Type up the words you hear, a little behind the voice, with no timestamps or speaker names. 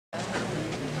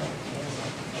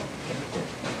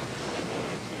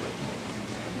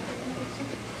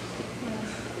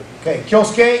Okay,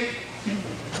 Kyosuke.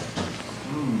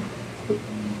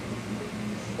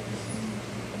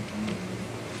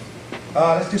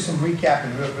 Let's do some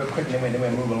recapping real quick, and then we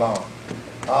move along.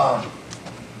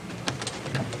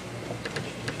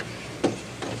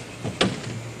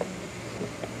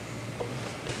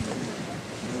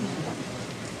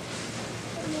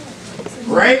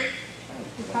 Break.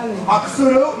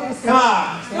 Hakusuru. Come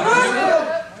on.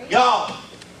 Yo.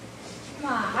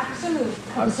 Come on,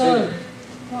 Hakusuru.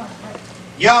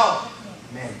 Yo.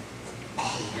 Man.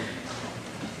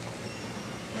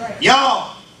 Yo.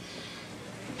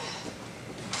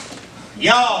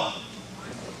 Yo.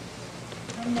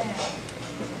 Come down.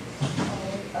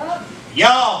 Up. Yo.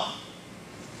 Out.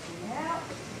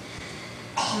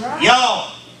 Right. Yo.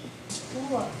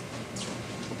 Pull up.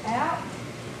 Out.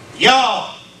 Yo.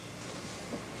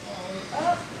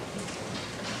 Up.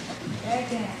 Back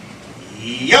down.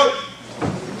 Yo.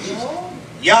 Roll.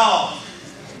 Yo.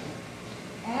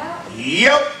 Out.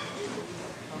 Yo.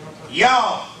 Yo.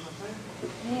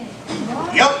 In.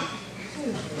 One. Yo.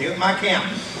 Two. Here's my camera.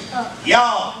 Up. Yo.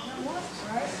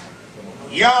 Right.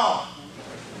 Yo.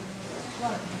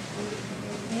 One.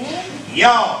 In.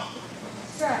 Yo.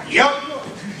 Strike. Yo.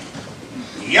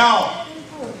 Yo.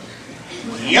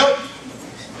 Yo.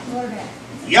 Slow down.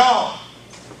 Yo.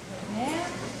 Down.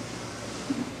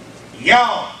 Yo.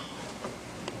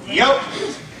 Yo.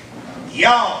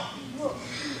 Yo. Look.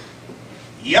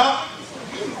 Yo.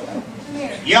 Come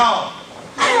here. Yo.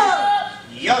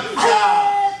 Yo.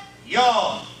 Yo.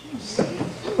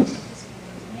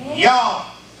 In. Yo.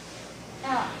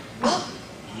 Out. Look.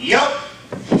 Yo.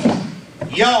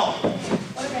 Yo.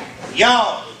 Slow down. Yo.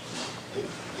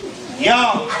 Yo.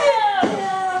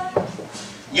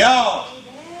 Yo.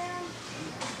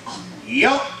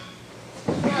 Yo.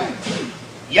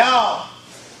 Yo.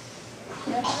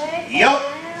 Left leg. Yo.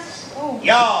 Boom.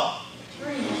 Yo.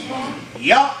 Three.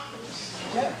 Yo.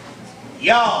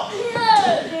 Yo.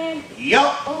 In. Yo.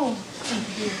 Boom.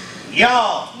 Yo.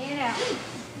 In out.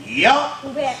 Yo.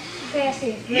 Pull back. Fast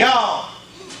in. Yo.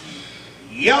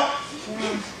 Yo.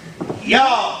 One. Yo.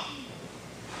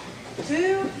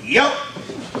 Two. Yo.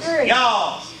 Three.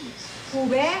 Yo. Pull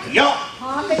back. Yo.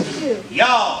 Palm at two.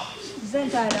 Yo.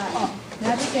 Zentai dive. Up.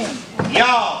 Now the same.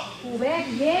 Yo. Pull back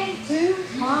again. Two.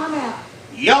 Palm out.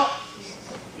 Yo.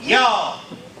 Yo.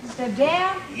 Step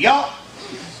down. Yo.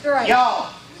 Straight. Yo.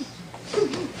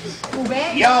 Pull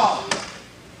back. Yo.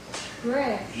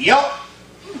 Grab. Yo.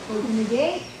 Open the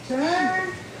gate.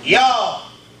 Turn. Yo.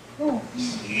 Boom.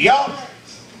 Yo.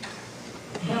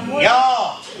 Got more. Yo. I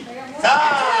got more.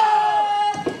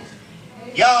 Stop.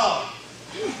 Yo.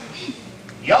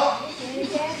 Yo. Any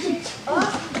catches? Up.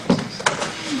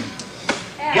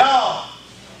 Out. Yo.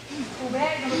 Pull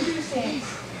back. Number two stands.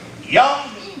 Yo.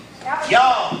 Out. Yo.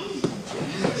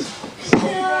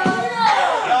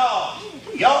 Yo.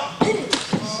 Yo.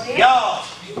 Hold it. Yo.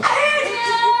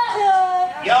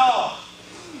 Yo.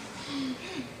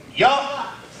 Yo.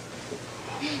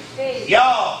 Hey. Yo.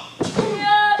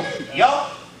 Yo.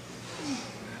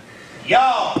 Yo.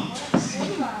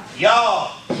 Yo.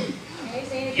 Okay,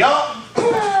 say it. Yo.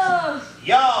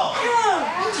 Yo.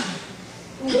 Out.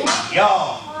 Pull back. Yo.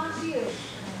 Palms you.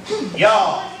 Yo.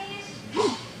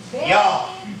 Back. Yo.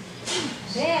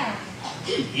 Down.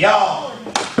 Yo.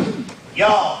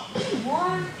 Yo.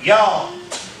 One. Yo.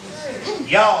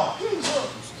 Three. Yo.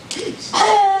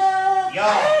 Yo.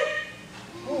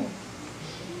 Boom.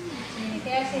 And the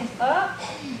cast hands up.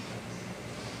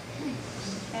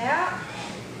 Out.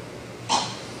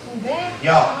 Pull back.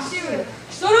 Yo. Palms you.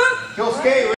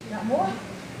 Kyosuke. Got more?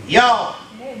 Yo.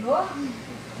 Okay, more.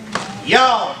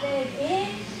 Yo. Leg in.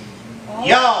 All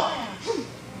Yo. around.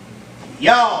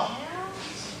 Yo. Down.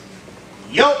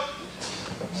 Yo.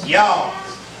 Yo.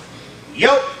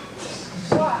 Yo.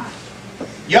 Squat.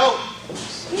 Yo.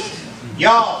 Kick.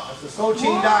 Yo. That's the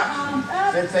Sochin More. dot. Arms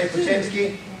up. Sensei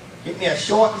Puchinsky. Get me a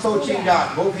short Sochin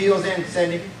dot. Both heels in,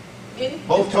 Cindy.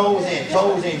 Both toes in.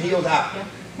 Toes in, heels out.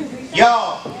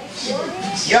 Yo. Forward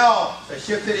in. Yo. So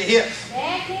shift to the hips.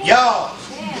 Back in. Yo.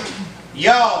 Down.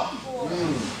 Yo. Forward.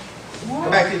 Come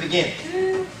One. back to the beginning.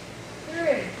 Two.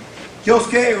 Three.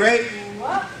 Kyosuke, right? Pull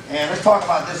up. And let's talk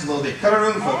about this a little bit. Cut a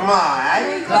room for, come on,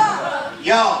 right?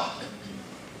 Yo.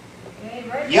 Okay,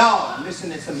 right. Yo. I'm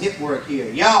missing some hip work here.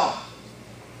 Yo.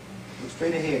 Look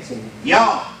straight ahead, Cindy.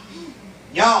 Yo.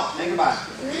 Yo. Think about it.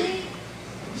 Three.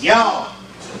 Yo.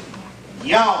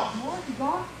 Yo. More. Keep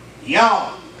going.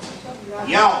 Yo.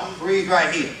 Yo. Breathe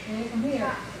right here. Okay, from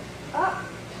here. Up.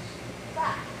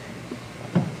 Back.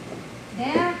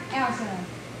 Down. Outside.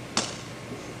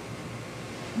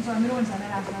 I'm sorry, middle inside,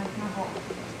 not outside. My fault.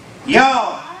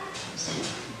 Yo.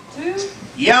 2,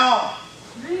 Yo.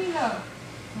 3,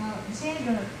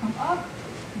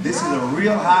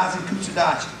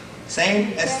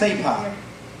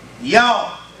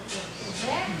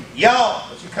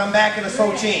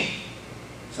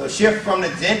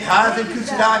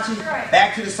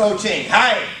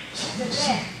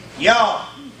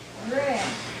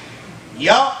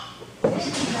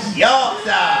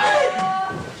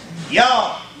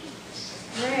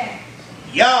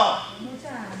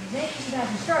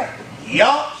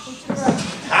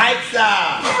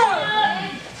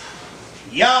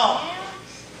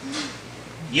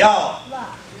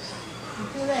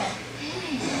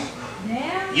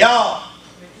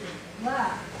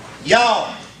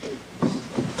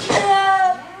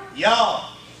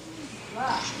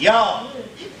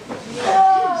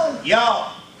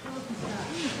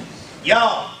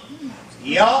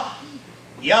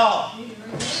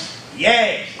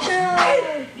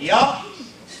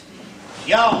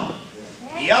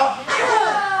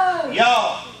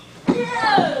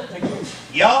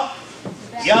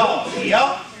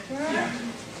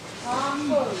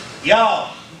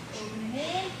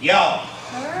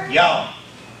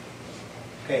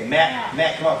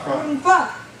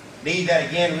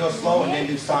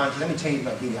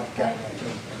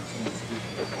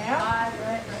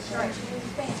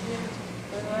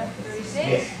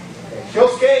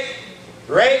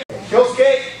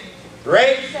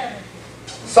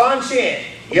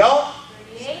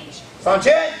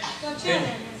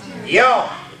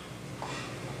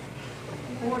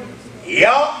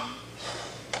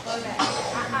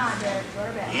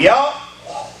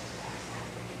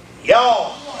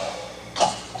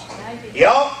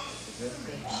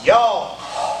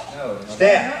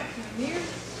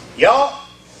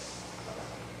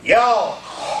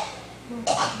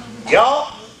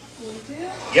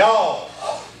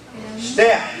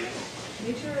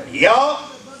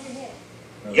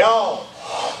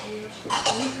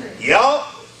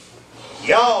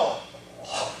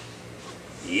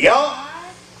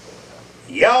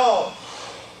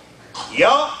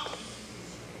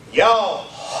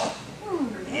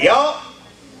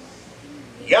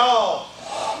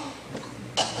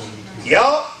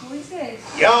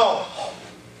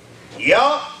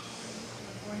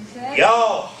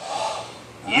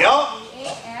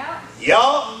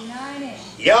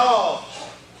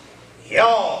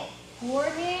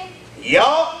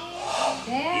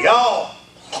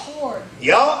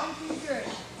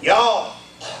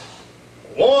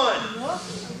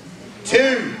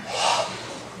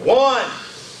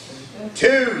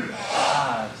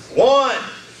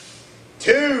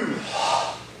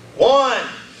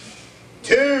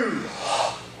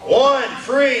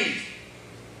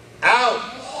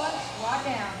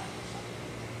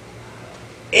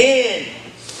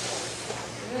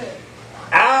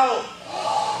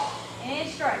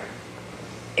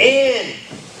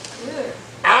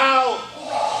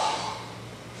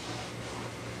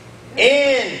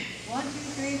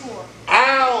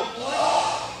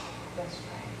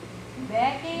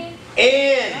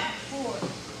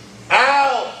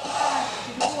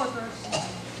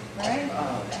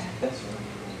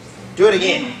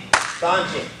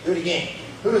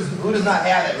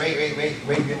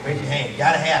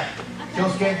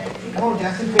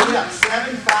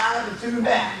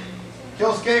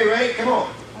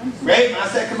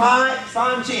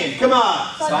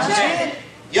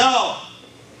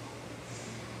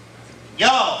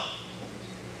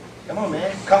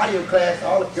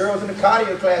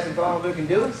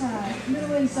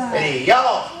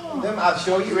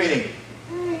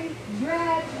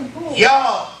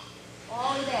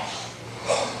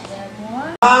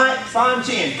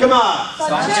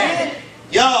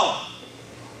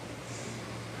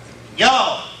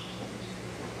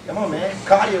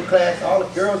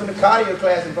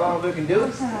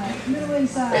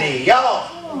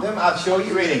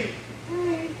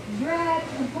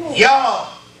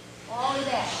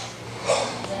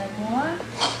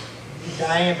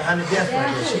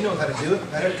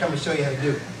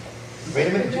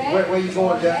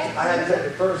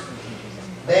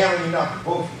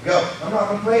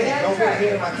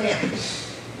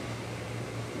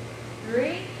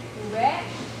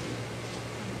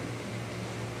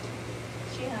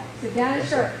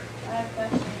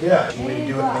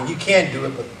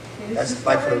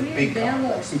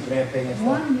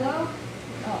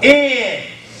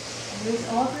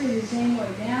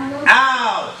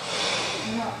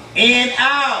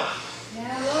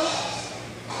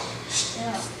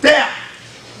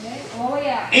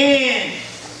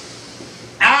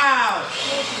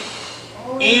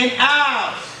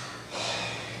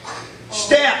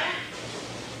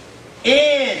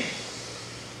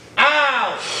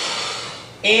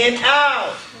 In,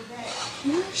 out.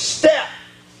 Step.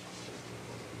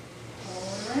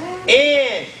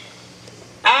 In,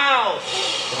 out.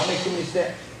 Did I make too many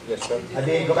steps? Yes, sir. I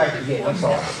didn't go back again. I'm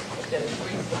sorry.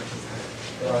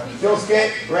 Still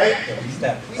skate, right?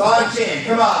 Step. Sanchin,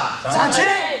 come on.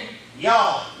 Sanchin.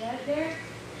 Y'all. That there?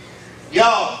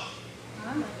 Y'all.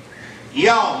 I'm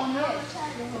Y'all. going ahead.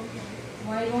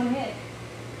 Why are you going ahead?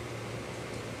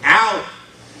 Out.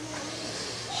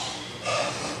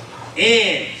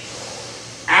 In.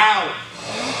 Out.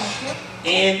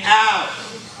 In, out.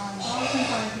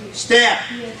 Step.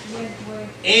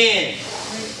 In.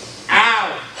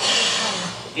 Out.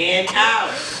 In,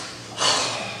 out.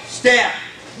 Step.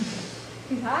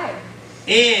 He's higher.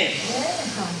 In.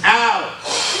 Out.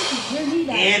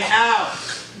 In, out.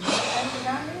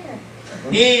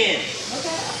 In.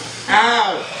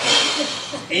 Out.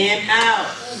 In,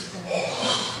 out.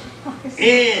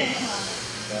 In.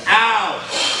 Out.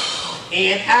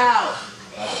 In, out.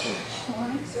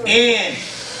 In.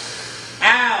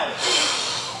 Out.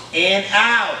 In,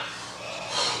 out.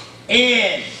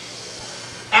 In.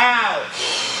 Out.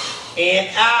 In,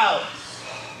 out.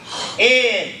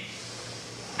 In.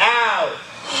 Out.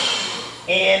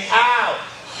 In, out.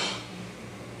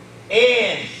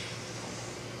 In.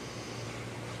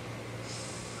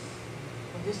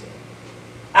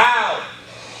 Out.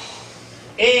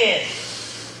 In.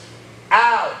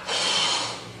 Out.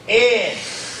 In.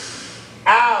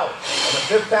 Out. On the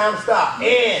fifth time, stop.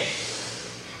 In.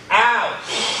 Out.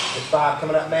 That's 5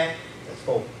 coming up, man. That's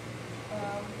 4.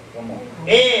 One more.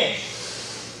 In.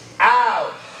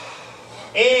 Out.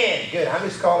 In. Good. I'm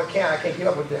just calling count. I can't keep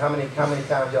up with how many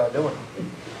times y'all are doing.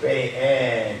 Ready,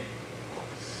 and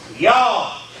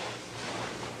y'all.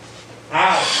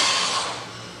 Out.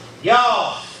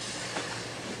 Y'all.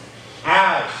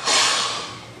 Out.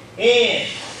 In.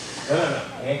 No.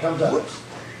 And comes up.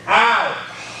 Out.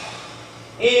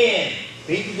 In.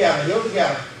 Feet together. Heels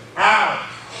together. Out.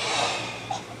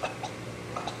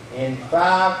 In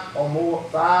 5 or more,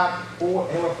 5, 4,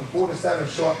 anywhere from 4 to 7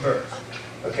 short bursts.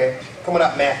 Okay? Coming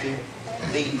up, Matthew.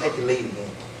 Lead. Take the lead again.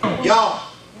 Y'all.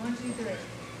 1, 2, 3.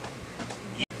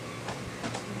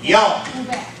 Y'all. Go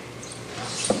back.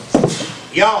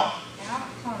 Y'all. Out.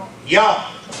 Tunnel.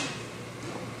 Y'all.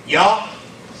 Y'all.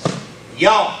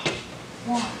 Y'all.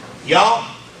 1, Y'all.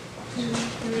 2,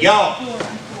 3, Y'all. 4,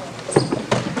 and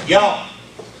 4. Y'all.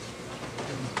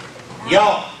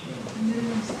 Y'all.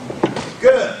 Moves.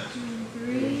 Good. 2,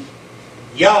 3.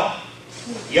 Y'all.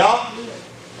 Y'all.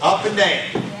 Up and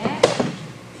down. Back.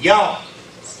 Y'all.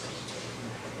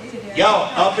 Y'all.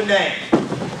 Up and down.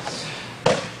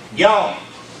 Y'all.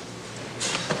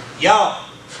 Y'all.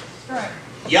 Straight.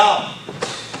 Y'all.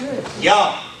 Good.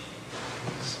 Y'all.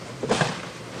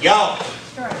 Y'all.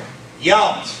 Straight.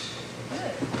 Y'all.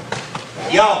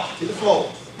 Good. Y'all. To the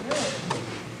floor. Good.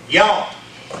 Y'all.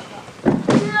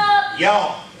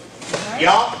 Y'all.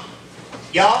 Y'all.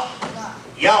 Y'all. Stop.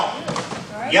 Y'all.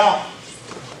 Straight. Y'all.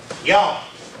 Y'all.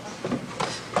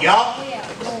 Y'all. Yeah.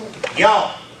 Roll.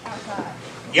 Y'all. Outside.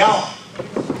 Y'all.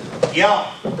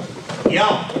 Y'all.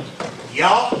 Y'all.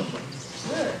 Y'all.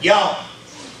 Good. Y'all.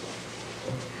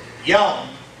 Y'all.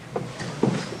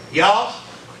 Y'all.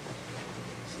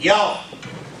 Y'all.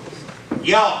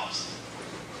 Y'all.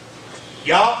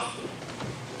 Y'all.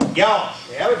 Y'all.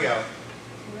 There we go.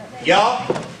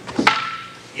 Y'all.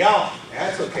 Y'all.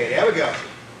 That's okay. There we go.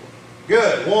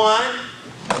 Good. 1,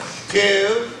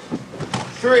 2,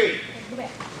 3. Go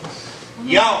back.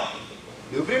 Y'all.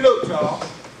 Loopity-loop, y'all.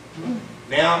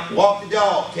 Now, walk the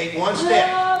dog. Take 1 step.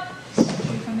 Up. You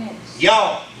come in.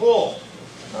 Y'all. Pull.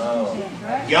 Oh.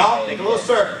 Right? Y'all. Make a little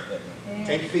circle. And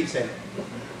Change your feet, Sandy.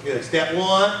 Good. Step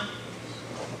 1,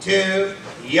 2.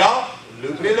 Y'all.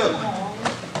 Loopity-loop.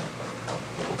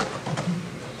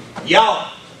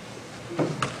 Y'all.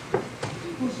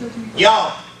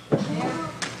 Y'all.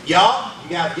 Y'all. You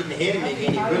guys getting ahead of me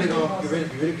again. You're really going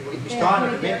to be starting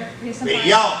in a minute. Ready?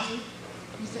 Y'all.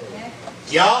 You sit back.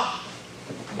 Y'all.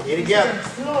 Get together.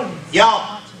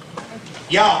 Y'all.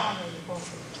 Y'all.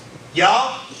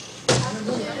 Y'all.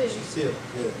 Still.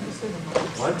 Good.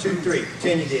 1, 2, 3.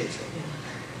 Continue this.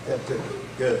 Step 2.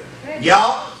 Good.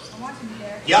 Y'all. I'm watching you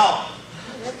there. Y'all.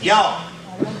 Y'all.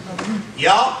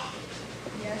 Y'all.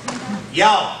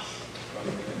 Y'all.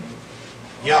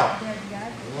 Y'all. There you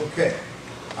go. Okay.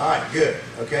 All right, good.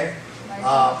 Okay.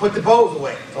 Put the bows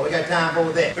away. So we got time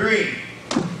for that. 3,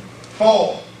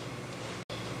 4,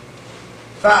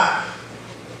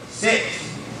 5,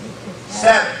 6,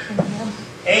 7,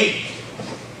 8,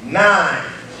 9,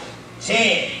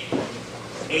 10,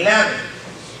 11,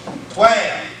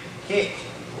 12. Kick.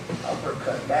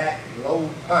 Uppercut back. Low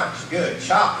punch. Good.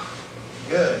 Chop.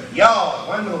 Good. Y'all,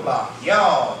 one little block.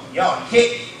 Y'all,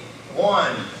 kick.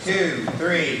 1, 2,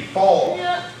 3, 4.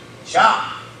 Yeah.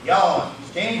 Chop. Y'all,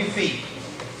 exchange your feet.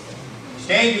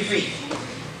 Exchange your feet.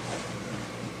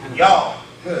 Y'all,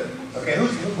 good. Okay,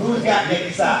 who's got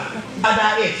naked side?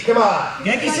 Side itch. Come on.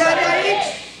 Naked side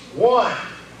itch. 1.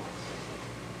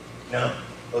 No.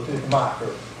 Go through the command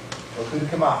first. Go through the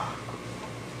command.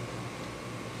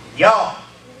 Y'all.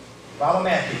 Follow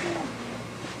Matthew.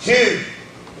 2,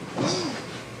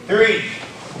 3,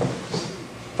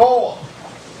 4,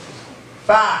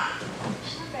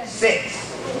 5, 6,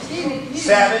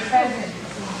 7,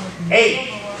 8.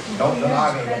 Don't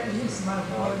argue that.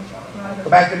 Go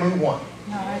back to move 1.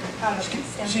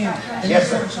 Yes,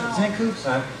 sir. Zenku,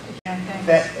 son.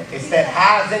 It's that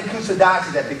high Zenku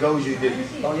Sadachi that the Goju do.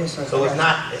 Oh, yes, sir. So it's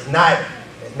neither.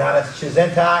 It's not a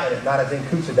Shizentai and it's not a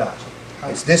Zenku Sadachi.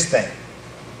 It's this thing.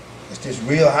 It's this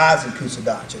real high Zenku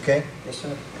Sadachi, okay? Yes,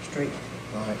 sir. Straight.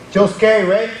 All right. Joe Scary,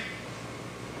 Ray.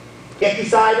 Get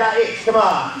side itch. Come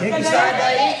on. Naked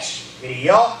side itch.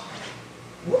 Y'all.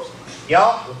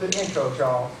 Y'all. Go through the intro,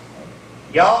 Charles.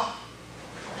 Y'all.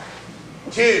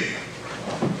 2,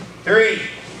 3,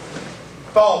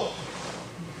 4,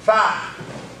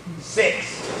 5, 6,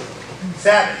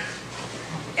 7,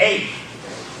 8.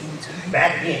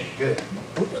 Back again. Good.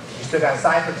 You still got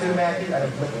cipher too, Matthew? I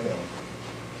didn't put it in.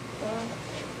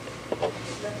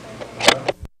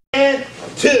 And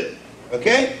 2.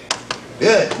 Okay?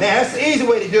 Good. Now that's the easy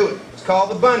way to do it. It's called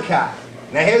the bunkai.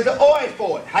 Now here's the oi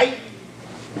for it. Height.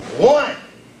 1.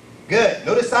 Good.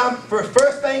 Notice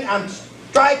first thing I'm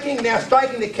striking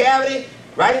the cavity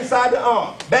right inside the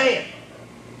arm. Bam.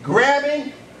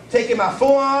 Grabbing, taking my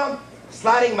forearm,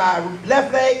 sliding my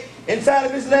left leg inside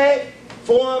of his leg,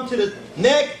 forearm to the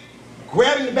neck,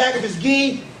 grabbing the back of his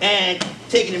gi and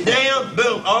taking him down.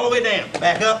 Boom. All the way down.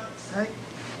 Back up.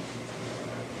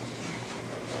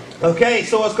 Okay,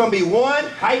 so it's going to be 1,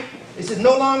 height. This is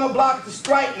no longer a block, it's a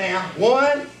strike now.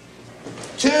 1,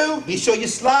 2, be sure you're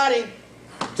sliding.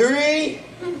 3,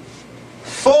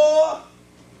 4,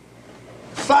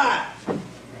 5.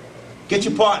 Get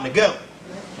your partner, go.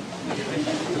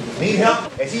 Need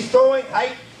help? As he's throwing,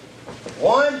 height.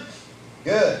 1,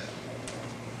 good.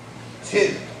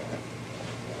 2.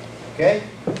 Okay,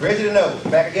 raise to the nose.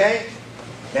 Back again.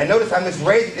 Now notice I'm just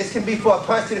raising. This can be for a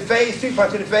punch to the face, 2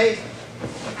 punch to the face.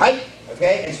 Height,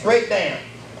 okay, and straight down.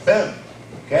 Boom.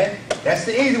 Okay? That's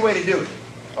the easy way to do it.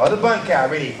 Or the bunkai,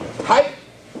 ready. Height,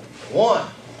 1.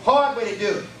 Hard way to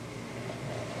do it.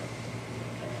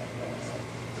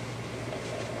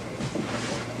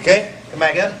 Okay? Come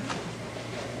back up.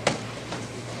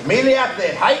 Immediately after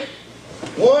that, height,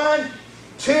 1,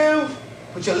 2.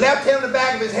 Put your left hand on the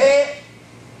back of his head.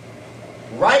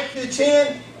 Right to the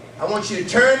chin. I want you to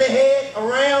turn the head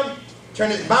around. Turn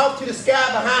his mouth to the sky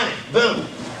behind it. Boom.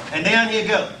 And down you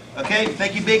go. Okay?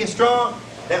 Think you big and strong?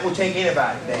 That will take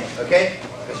anybody down. Okay?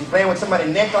 Because you're playing with somebody's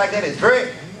neck like that.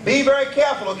 Be very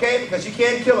careful, okay? Because you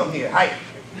can't kill him here. Height.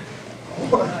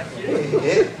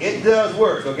 It does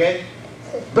work, okay?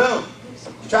 Boom.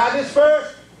 Try this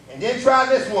first, and then try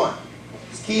this one.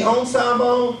 It's Kihon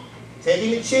Sambon.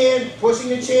 Taking the chin, pushing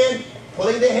the chin,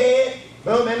 pulling the head.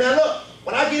 Boom. And now look.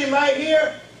 When I get him right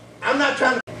here, I'm not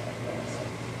trying to...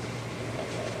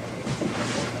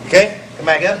 Okay, come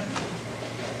back up.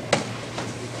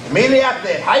 Immediately after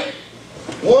that, height.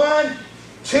 1,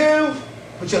 2.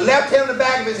 Put your left hand on the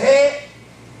back of his head.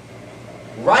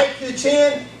 Right to the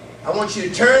chin. I want you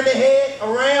to turn the head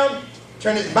around.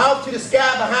 Turn his mouth to the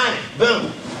sky behind it.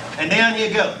 Boom. And down you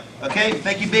go. Okay?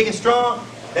 Think you big and strong?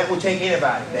 That will take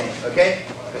anybody down. Okay?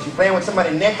 Because you're playing with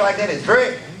somebody's neck like that.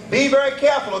 Be very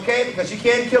careful, okay? Because you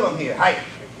can't kill him here. Height.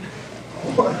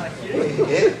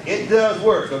 It does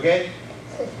work, okay?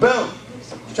 Boom.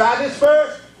 Try this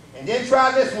first, and then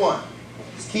try this one.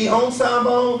 It's Kihon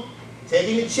Sambon.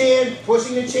 Taking the chin,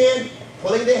 pushing the chin,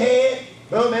 pulling the head.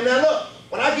 Boom. And now look.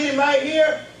 When I get him right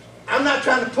here, I'm not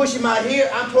trying to push him out here.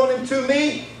 I'm pulling him to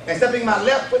me and stepping my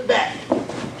left foot back.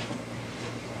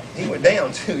 He went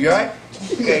down too. You all right?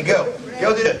 Okay, go.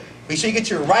 Go do that. Be sure you get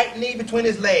your right knee between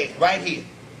his legs. Right here.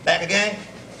 Back again.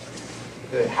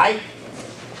 Good. Height.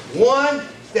 1.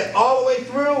 Step all the way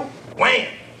through. Wham.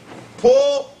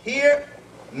 Pull here.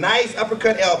 Nice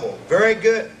uppercut elbow. Very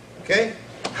good. Okay?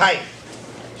 Height.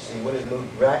 See what is move?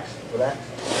 Relax. Relax.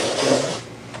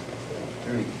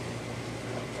 3.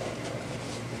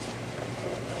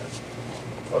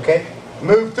 Okay?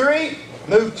 Move 3.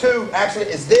 Move 2. Actually,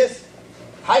 it's this.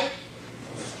 Height.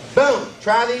 Boom.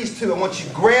 Try these 2. I want you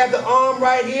to grab the arm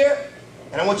right here.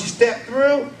 And I want you to step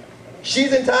through.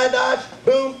 She's in tie dodge.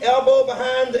 Boom. Elbow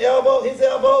behind the elbow. His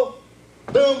elbow.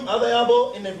 Boom, other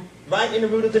elbow right in the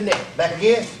root of the neck. Back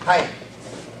again, height.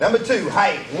 Number 2,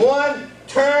 height. 1,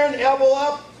 turn, elbow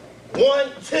up.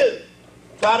 1, 2.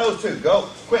 Try those 2. Go,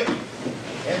 quick.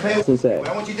 And play. What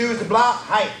I want you to do is to block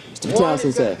height. 1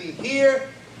 is going to be here.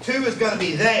 2 is going to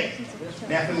be there.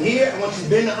 Now from here, I want you to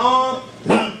bend the arm.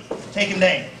 Take him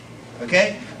down.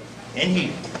 Okay? In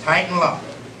here. Tight and lock.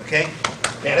 Okay?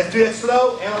 Now let's do that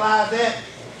slow. Analyze that.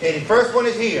 Okay, the first one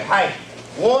is here. Height.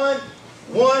 1.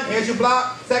 Here's your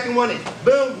block. Second one is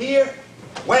boom here.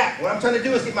 Whack. What I'm trying to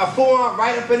do is get my forearm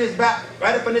right up in his back,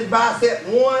 right up in his bicep.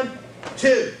 1,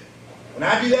 2. When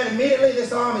I do that immediately,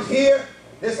 this arm is here.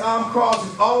 This arm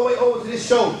crosses all the way over to this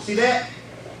shoulder. See that?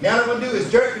 Now what I'm going to do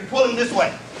is jerk and pull him this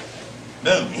way.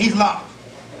 Boom. He's locked.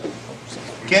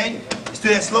 Okay? Let's do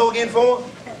that slow again for him.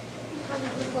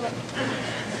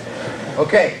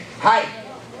 Okay. Height.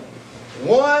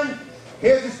 1.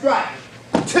 Here's the strike.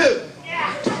 2.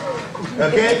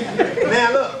 Okay?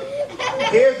 Now look.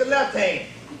 Here's the left hand.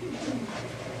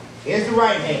 Here's the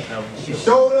right hand. Your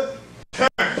shoulder, turn.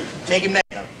 Take him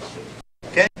down.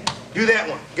 Okay? Do that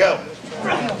one. Go.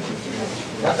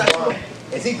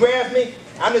 As he grabs me,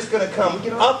 I'm just going to come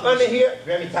up under here.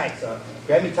 Grab me tight, son.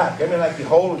 Grab me tight. Grab me like you're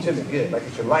holding to me. Good. Like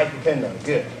it's your life depending on it.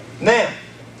 Good. Now,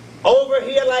 over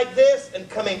here like this and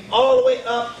coming all the way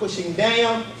up, pushing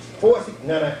down, forcing.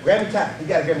 No. Grab me tight. You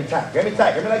got to grab me tight. Grab me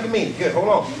tight. Grab me like you mean it. Good. Hold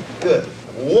on. Good.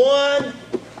 1.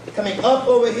 Coming up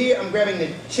over here, I'm grabbing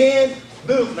the chin.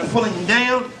 Boom. And I'm pulling him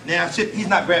down. Now, he's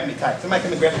not grabbing me tight. Somebody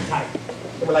come and grab me tight.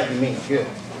 Grab me like you mean it. Good.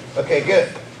 Okay,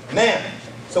 good. Now,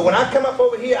 so when I come up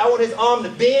over here, I want his arm to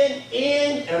bend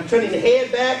in, and I'm turning the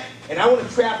head back, and I want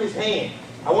to trap his hand.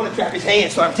 I want to trap his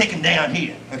hand, so I'm taking down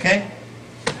here. Okay?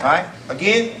 All right?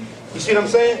 Again, you see what I'm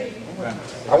saying?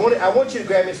 I want you to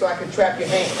grab me so I can trap your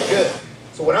hand. Good.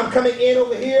 So when I'm coming in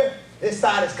over here, this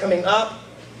side is coming up,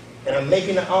 and I'm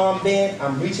making the arm bend.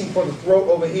 I'm reaching for the throat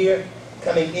over here,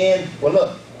 coming in. Well,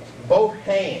 look, both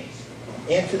hands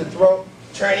into the throat,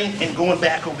 turning and going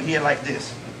back over here like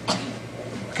this.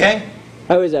 Okay?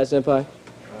 How is that, Senpai?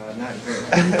 Not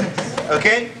good.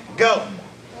 Okay? Go.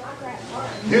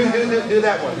 Do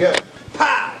that one. Go.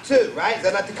 Ha! 2, right? Is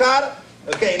that not the kata?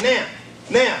 Okay,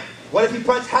 now, what if you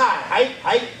punch high?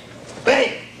 Height,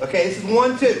 bang! Okay, this is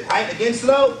 1, 2. Height again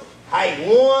slow. Height,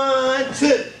 1,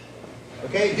 2.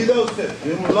 Okay, do those 2.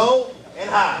 Do them low and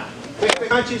high. Quick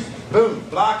punches. Boom.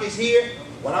 Block is here.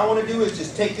 What I want to do is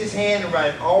just take this hand and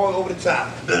ride it all over the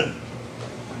top. Boom.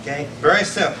 Okay? Very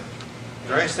simple.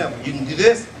 Very simple. You can do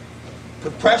this.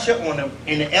 Put pressure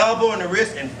in the elbow and the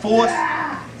wrist and force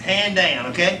hand down.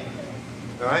 Okay?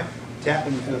 All right? Tap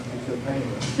when you feel pain.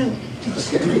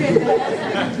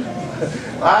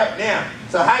 All right, now.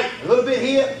 So height. A little bit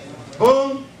here.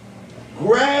 Boom.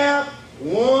 Grab.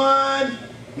 1.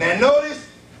 Now notice.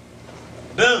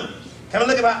 Boom. Come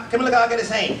and look how I got his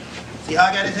hand. See how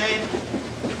I got his hand?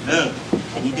 Boom.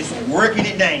 And you just working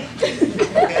it down. Okay?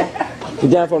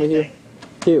 Get down for me here.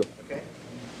 Here. Okay.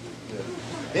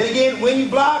 Then again, when you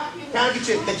block, kind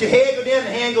of let your head go down,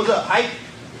 the hand goes up. Height.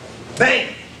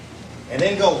 Bang. And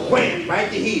then go wham, right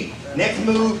to here. Next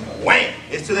move, wham.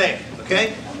 It's to there.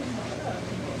 Okay?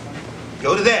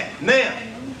 Go to that. Now,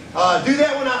 do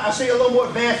that one. I'll show you a little more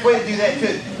advanced way to do that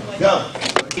too. Go.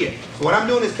 Here. So what I'm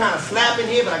doing is kind of slapping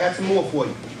here, but I got some more for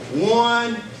you.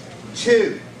 1,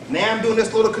 2. Now I'm doing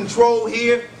this little control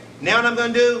here. Now what I'm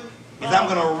going to do is I'm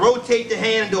going to rotate the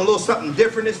hand and do a little something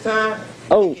different this time.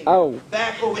 Oh.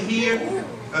 Back over here.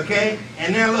 Okay?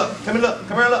 And now look. Come here, look.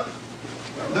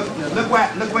 Look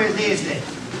where his head's at.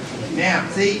 Now,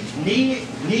 see?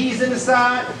 Knees in the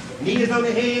side. Knees on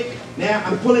the head. Now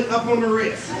I'm pulling up on the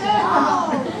wrist.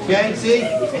 Okay? See?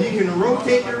 And you can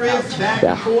rotate the wrist back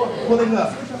and forth, pulling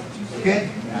up. Okay?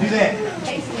 Do that. I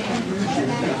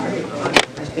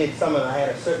just did some of it. I had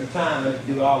a certain time to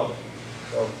do all of it.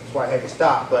 So that's why I had to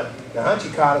stop. But the Hanchi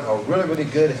katas are really, really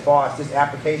good as far as this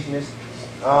application is.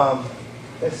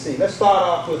 Let's see. Let's start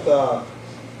off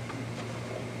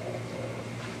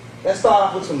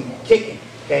with some kicking.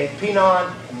 Okay?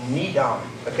 Pinan, Nidan.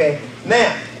 Okay?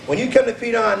 Now, when you come to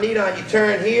Pinan, Nidan, you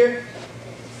turn here.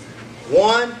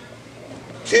 1,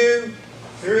 2,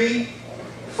 3,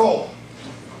 4.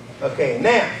 Okay,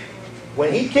 now,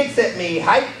 when he kicks at me,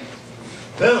 height,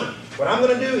 boom. What I'm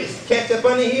going to do is catch up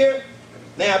under here.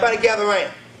 Now, I better gather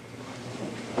around.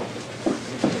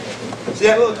 See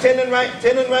that little tendon right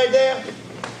there?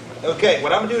 Okay,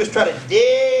 what I'm going to do is try to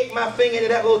dig my finger into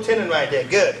that little tendon right there.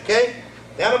 Good, okay?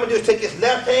 Now what I'm going to do is take this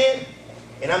left hand,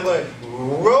 and I'm going to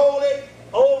roll it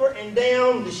over and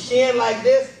down the shin like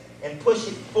this, and push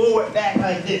it forward back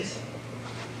like this.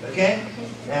 Okay?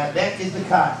 Now that is the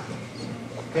kata.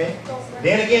 Okay?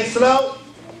 Then again, slow.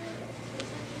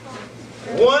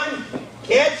 One,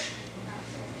 catch,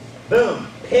 boom.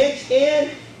 Pinch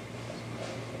in,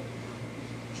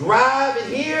 drive it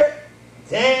here,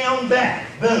 down, back,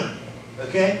 boom.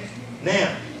 Okay?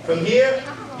 Now, from here,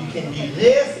 you can do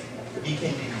this, you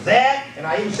can do that, and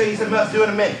I'll even show you something else to do in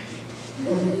a minute.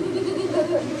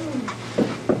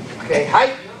 Okay,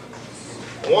 height.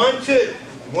 1, 2. You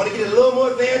want to get a little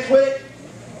more advanced with it?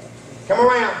 Come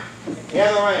around.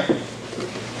 Gather around.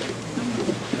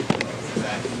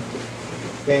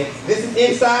 Okay, this is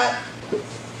inside.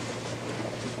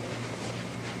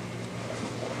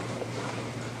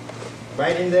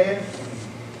 Right in there.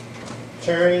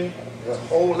 Turning the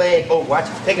whole leg. Oh, watch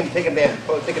it. Take him down.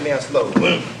 Oh, take him down slow.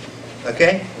 Boom.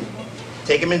 Okay?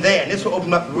 Take him in there. And this will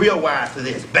open up real wide for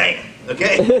this. Bam.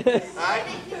 Okay? Alright?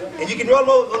 And you can roll him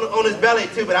on his belly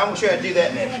too, but I won't show you how to do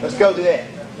that now. Let's go do that.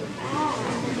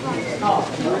 Now.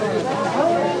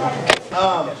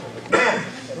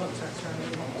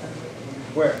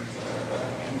 Where?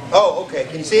 Oh, okay.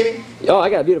 Can you see me? Oh, I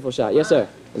got a beautiful shot. Yes, sir.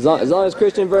 As long as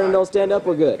Christian Vernon don't stand up,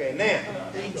 we're good. Okay, now,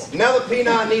 another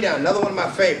penile knee down, another one of my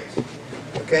favorites.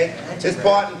 Okay? This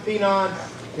part in penile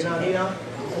knee down.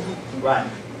 Right.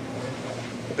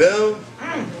 Boom.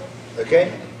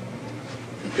 Okay?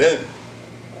 Boom.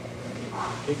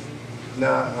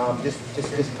 Now, just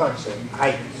punch, sir.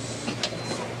 Height.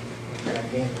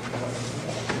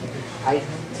 Height.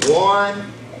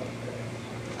 1,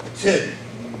 2.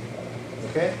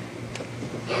 Okay?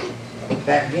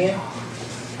 Back again.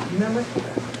 Remember?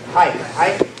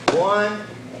 Height. 1,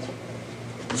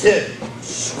 2.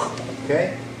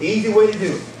 Okay? Easy way to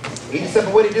do it. Easy,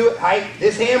 simple way to do it. Height.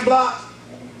 This hand blocks.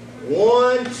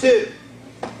 1, 2.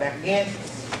 Back again.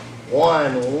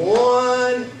 1,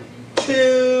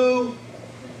 2,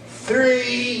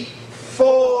 3,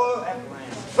 4,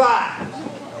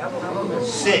 5,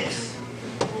 6.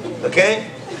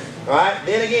 Okay? All right.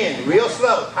 Then again, real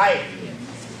slow. Height.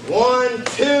 1,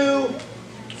 2,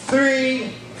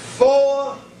 3,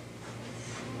 4,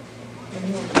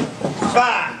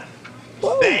 5.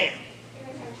 Bam.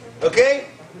 Okay?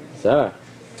 Sir.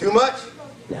 Too much?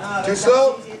 Too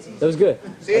slow? That was good.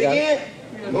 See it again?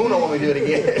 Moon don't want me to do it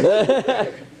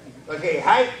again. Okay,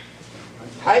 height.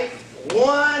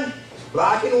 1.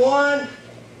 Blocking 1.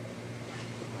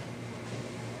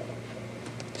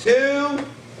 2.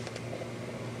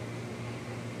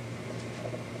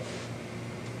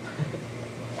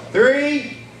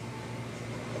 3,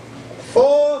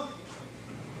 4,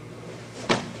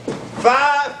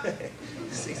 5.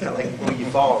 6. I like when you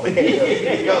fall. Go to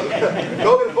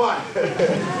the bottom.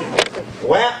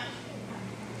 Whap.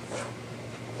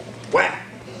 Whap.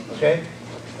 Okay.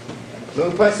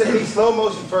 Moon punch at me slow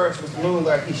motion first. Mr. Moon,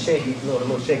 like he's shaky, he's a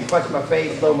little shaky. Punch in my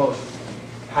face, slow motion.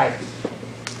 Height.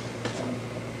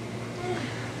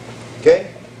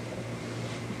 Okay.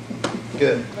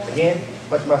 Good. Again,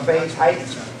 punch my face, height.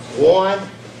 1,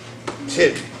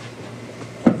 2.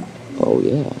 Oh,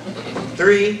 yeah.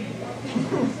 3,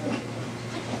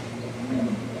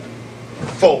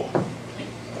 4.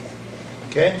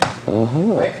 Okay?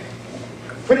 Uh-huh. Right?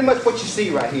 Pretty much what you see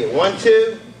right here. 1,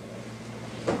 2,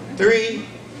 3,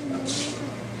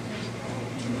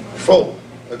 4.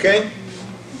 Okay?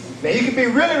 Now you can be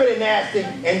really, really nasty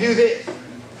and do this.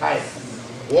 Height.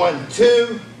 1,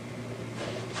 2.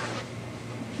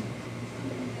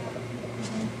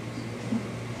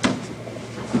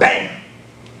 Bam!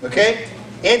 Okay?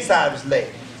 Inside of his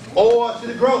leg. Or to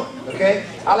the groin. Okay?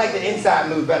 I like the inside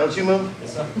move better. Don't you move?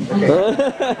 Okay.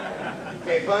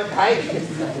 Okay, punch. Height.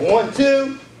 1,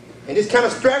 2. And just kind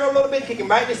of straggle a little bit. Kick him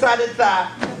right inside the thigh.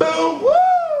 Boom!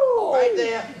 Woo! Right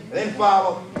there. And then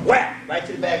follow. Whap! Right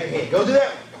to the back of the head. Go do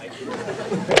that one.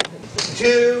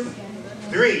 2,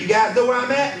 3. You guys know where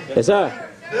I'm at? Yes, sir.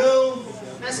 Boom.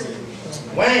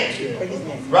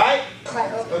 Wham. Right?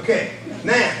 Okay.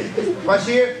 Now, punch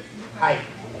here. Height.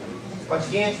 Punch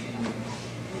again.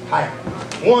 Height.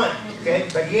 1. Okay.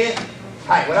 Back again.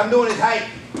 Height. What I'm doing is height.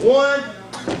 1,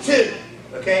 2.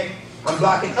 Okay. I'm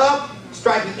blocking up,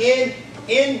 striking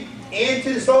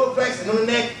into the solar plexus and on the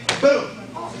neck. Boom.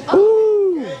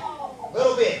 Woo! Okay.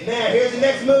 Little bit. Now, here's the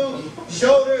next move.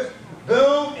 Shoulders.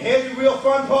 Boom. And here's the real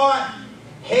fun part.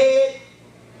 Head.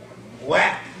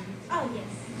 Whack. Oh, yes.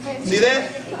 See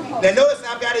that? Now notice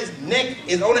I've got his neck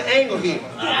is on an angle here.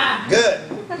 Good.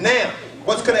 Now,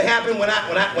 what's gonna happen when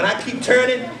I keep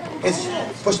turning? Is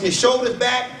pushing his shoulders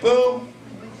back, boom,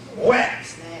 whack.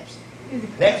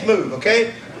 Next move,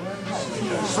 okay?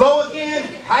 Slow again,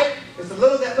 height. It's that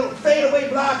little fadeaway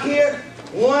block here.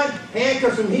 1, hand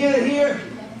comes from here to here.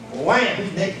 Wham!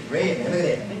 His neck is red, man. Look at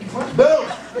that. Boom!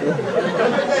 Look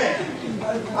at that.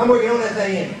 I'm working on that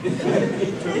thing in.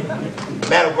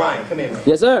 Matt O'Brien, come here, man.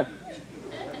 Yes, sir.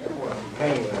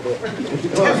 Pain right there.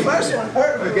 The first one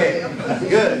hurt. Okay,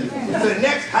 good. So the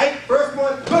next height, first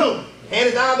one, boom. Hand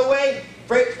is out of the way,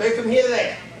 straight from here to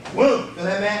there. Boom. Feel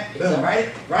that, Matt? Boom.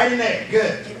 Right in there.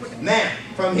 Good. Now,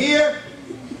 from here,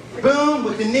 boom,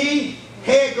 with the knee,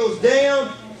 head goes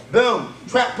down, boom.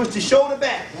 Trap, push the shoulder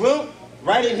back. Boom.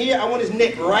 Right in here, I want his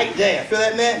neck right there. Feel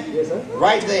that, Matt? Yes, sir.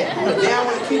 Right there. Now I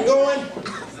want to keep going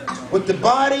with the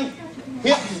body,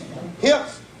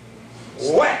 hips,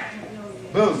 whack.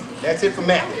 Boom. That's it for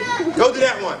Matt. Go to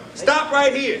that one. Stop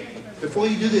right here before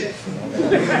you do this.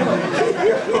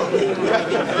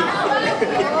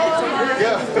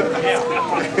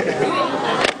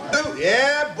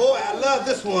 Yeah, boy, I love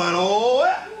this one. Oh,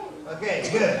 okay,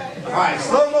 good. All right,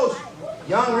 slow motion.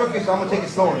 Young rookies, so I'm going to take it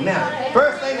slower. Now,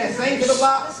 first thing, that same to the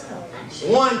blocks.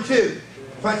 1, 2.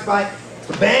 Punch spike.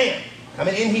 Bam.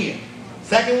 Coming in here.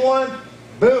 Second one.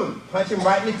 Boom. Punch him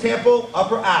right in the temple,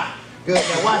 upper eye. Good.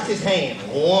 Now watch his hand.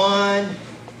 1,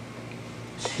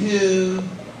 2,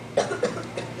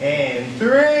 and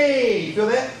 3. Feel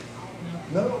that?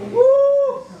 No.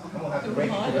 Woo! I'm going to have to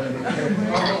break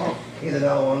it. Here's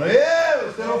another one.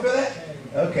 Ew! Still don't feel that?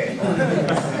 Okay.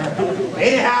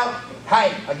 Anyhow,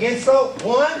 height. Again, so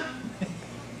 1,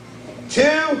 2,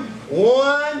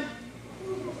 1.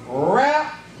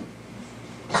 Wrap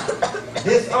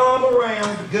this arm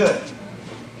around. Good.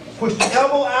 Push the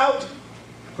elbow out.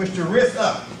 Push the wrist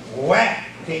up. Whack.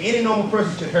 Okay, any normal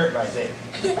person should hurt right there.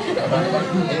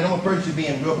 Any normal person should be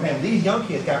in real pain. These young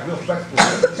kids got real flexible.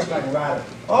 Just like a rider.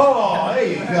 Oh, there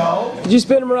you go. Did you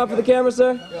spin him around for the camera,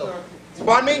 sir?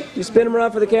 Pardon me? Did you spin him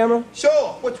around for the camera?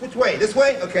 Sure. Which way? This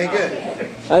way? Okay, good.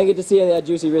 I didn't get to see any of that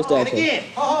juicy wrist And action. again.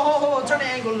 Oh, turn the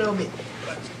angle a little bit.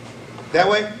 That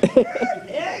way?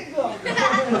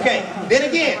 Okay, then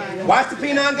again. Watch the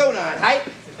P9 go down. Height.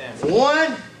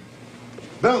 1.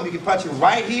 Boom. You can punch him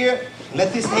right here.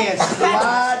 Let this hand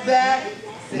slide back.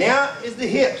 Now is the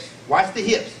hips. Watch the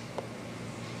hips.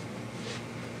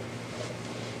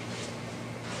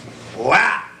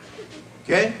 Wow.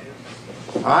 Okay?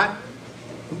 All right?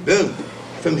 Boom.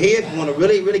 From here, if you want to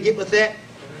really get with that,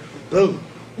 boom.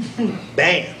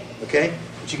 Bam. Okay?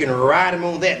 But you can ride him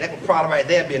on that. That would probably right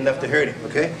there be enough to hurt him.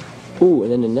 Okay? Ooh,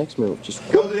 and then the next move, just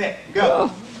Go to that. Go.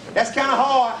 That's kind of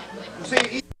hard. You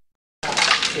see,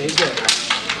 There you go. 1,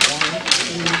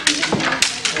 2, 3,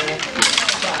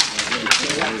 4.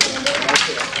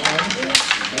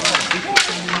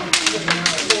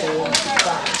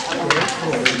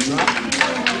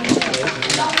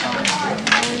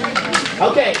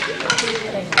 Okay.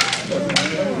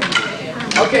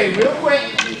 Okay, real quick.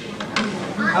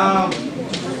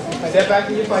 Step back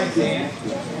in your fight stance.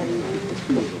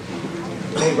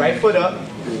 Lay right foot up,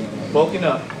 bulking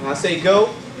up. When I say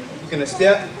go, you're gonna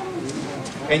step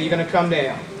and you're gonna come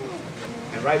down.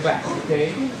 And right back,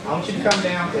 okay? I want you to come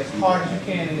down as hard as you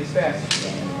can and as fast as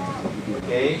you can.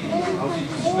 Okay? I want you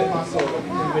to split my sword.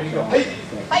 Okay, ready to go. Hey!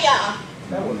 Hiya!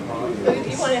 That wasn't hard.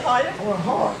 You want it harder? I want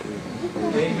hard.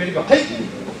 Okay, ready to go. Hey!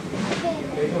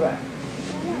 Okay, go back.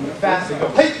 Faster, go.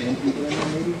 Hey!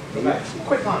 Go back.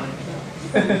 Quick on it.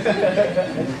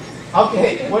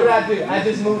 Okay, what did I do? I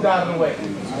just moved out of the way.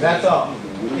 That's all.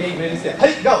 Okay, ready to step.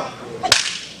 Hey, go!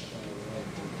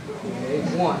 Okay,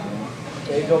 1.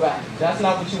 Okay, go back. That's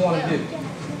not what you want to do.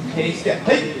 Okay, step.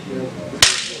 Hey!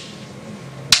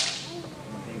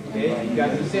 Okay, you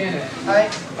guys understand that?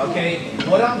 Alright. Okay,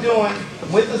 what I'm doing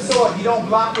with the sword, you don't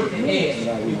block with the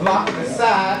head. You block with the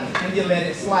side and you let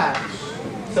it slide.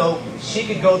 So she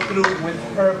could go through with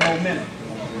her momentum.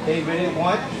 Okay, ready?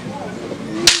 1.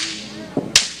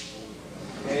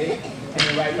 Okay, and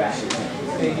then right back.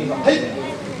 Okay, you go. Hey!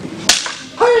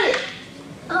 Hey!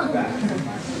 Back.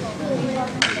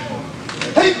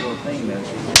 Hey!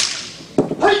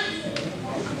 Hey!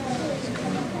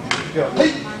 Go.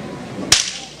 Hey!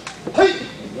 Hey!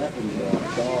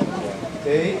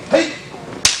 Okay. Hey!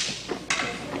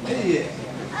 Hey!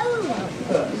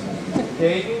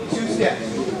 Okay, 2 steps.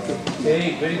 Okay,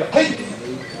 ready to go. Hey!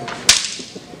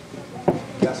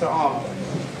 That's her arm.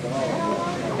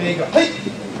 There you go. Hey!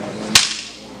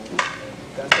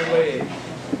 That's her leg.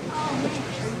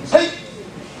 Hey!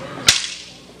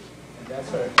 And that's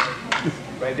her.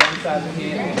 Right down the side of the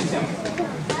hand and the temple.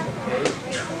 Okay.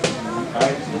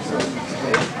 Alright,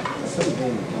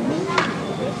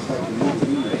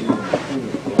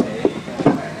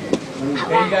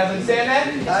 okay, you guys understand that?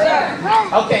 Yes,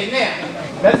 sir. Okay, now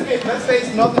let's face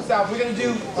north and south. We're gonna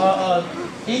do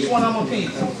each one on a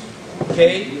piece.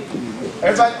 Okay?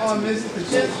 Everybody on Ms.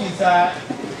 Kaczynski's side,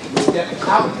 step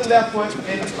out with the left foot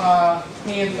and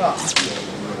hands up.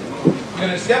 You're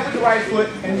going to step with the right foot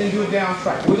and then do a down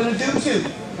strike. We're going to do two.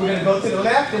 We're going to go to the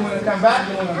left, then we're going to come back,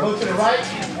 then we're going to go to the right,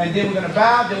 and then we're going to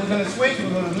bow, then we're going to switch, we're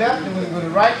going to go to the left, then we're going to go to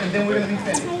the right, and then we're going to be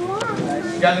finished.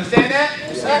 You guys understand that?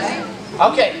 Yes.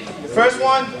 Okay, the first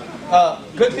one,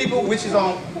 good people, which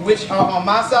are on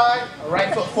my side,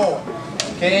 right foot forward.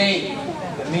 Okay,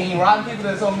 the mean rotten people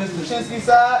that's on Mr. Chinsky's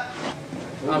side,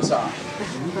 I'm sorry.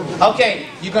 Okay,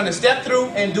 you're going to step through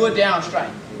and do a down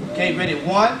strike. Okay, ready?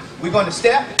 One, we're going to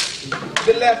step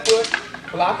to the left foot,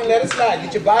 block and let it slide.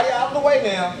 Get your body out of the way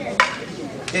now.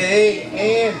 Okay,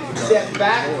 and step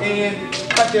back and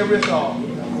cut their wrist off.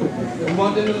 We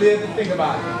want them to live and think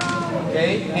about it.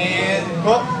 Okay, and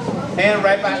hook, and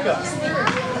right back up.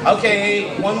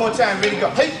 Okay, one more time, ready, go.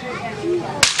 Hey.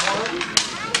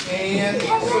 And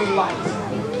slide.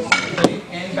 Okay,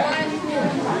 and back.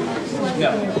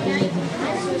 No.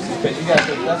 But you got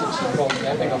to, that's a cheap phone.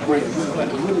 I think I'm breaking.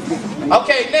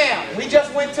 Okay, now, we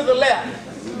just went to the left.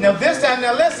 Now this time,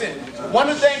 now listen, one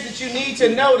of the things that you need to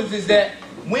notice is that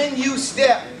when you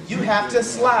step, you have to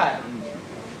slide.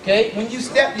 Okay, when you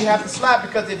step, you have to slide,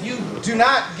 because if you do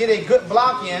not get a good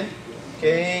block in,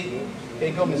 okay,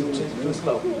 here go, Miss Richards, do it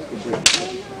slow.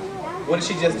 What did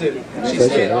she just do? She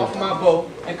slid off my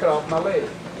boat and cut off my leg.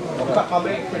 Cut my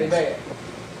leg pretty bad.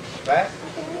 Right?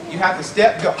 You have to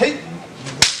step, go, hey,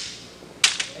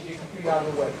 and get completely out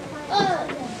of the way.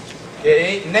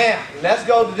 Okay, now, let's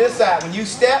go to this side. When you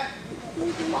step,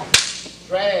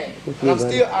 drag. And I'm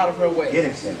still out of her way. Get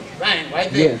him, Bang, right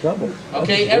there.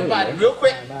 Okay, everybody, real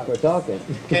quick. We're talking.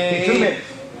 Okay, 2 minutes.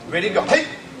 Ready to go. Hey!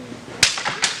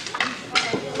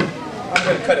 I'm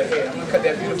going to cut her hair. I'm going to cut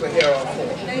that beautiful hair off for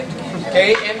her.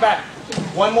 Okay, and back.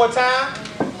 One more time.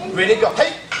 Ready to go.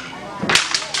 Hey!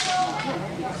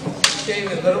 Okay,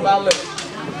 little by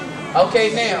little.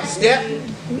 Okay, now, step,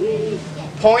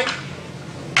 point,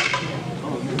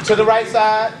 to the right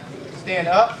side, stand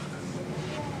up.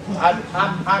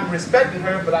 I'm respecting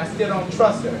her, but I still don't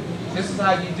trust her. This is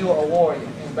how you do a warrior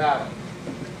in battle.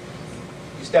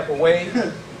 You step away,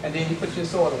 and then you put your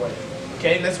sword away.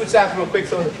 Okay, let's switch sides real quick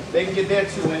so they can get their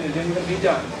two in, and then we're going to be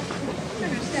done.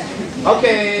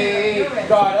 Okay,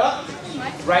 guard up,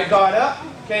 right guard up.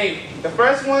 Okay, the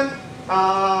first one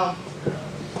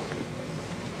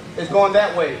is going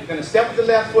that way. You're going to step with the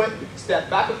left foot, step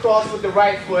back across with the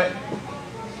right foot,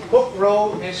 hook,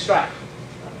 roll, and strike.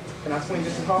 Can I swing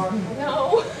just as hard?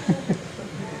 No.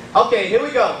 Okay, here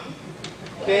we go.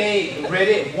 Okay,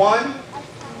 ready? One.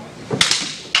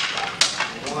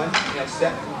 Now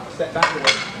step back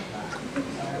away.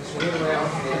 Swing it around.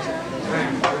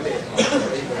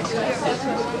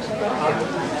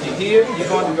 You're here, you're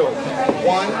going to go.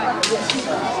 One.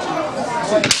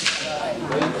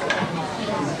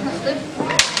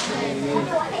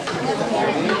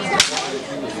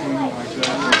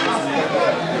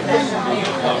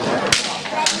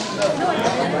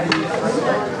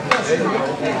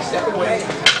 Step away.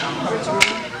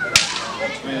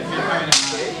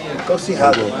 Go see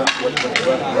how they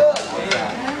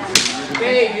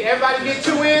Okay, everybody get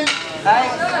two in?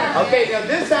 Okay, now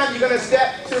this time you're going to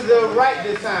step to the right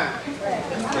this time.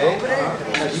 Okay?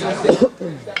 Now you're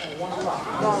going to step on 1 o'clock.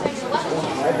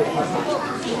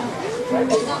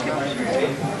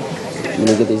 When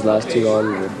you get these last two on,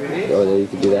 or you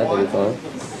can do that, that'll be fine.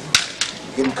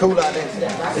 getting cool out there.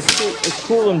 It's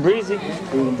cool and breezy. Huh?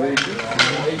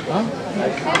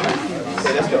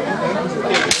 Okay, let's go.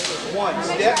 Okay, 1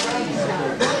 step.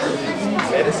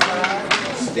 Let it slide.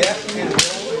 Step and roll.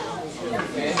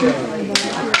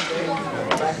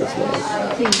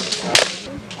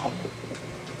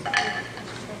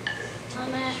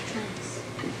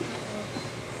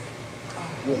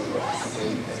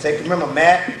 Remember,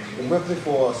 Matt been with me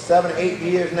for 7 or 8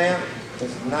 years now.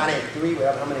 It's 93,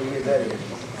 whatever how many years that is.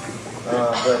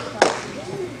 But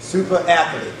super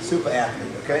athlete,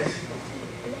 okay?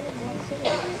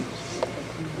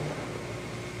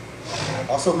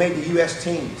 Also made the U.S.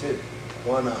 team too.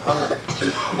 Won 100.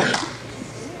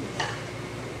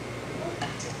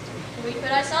 Can we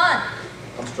put ice on?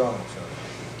 I'm strong, son.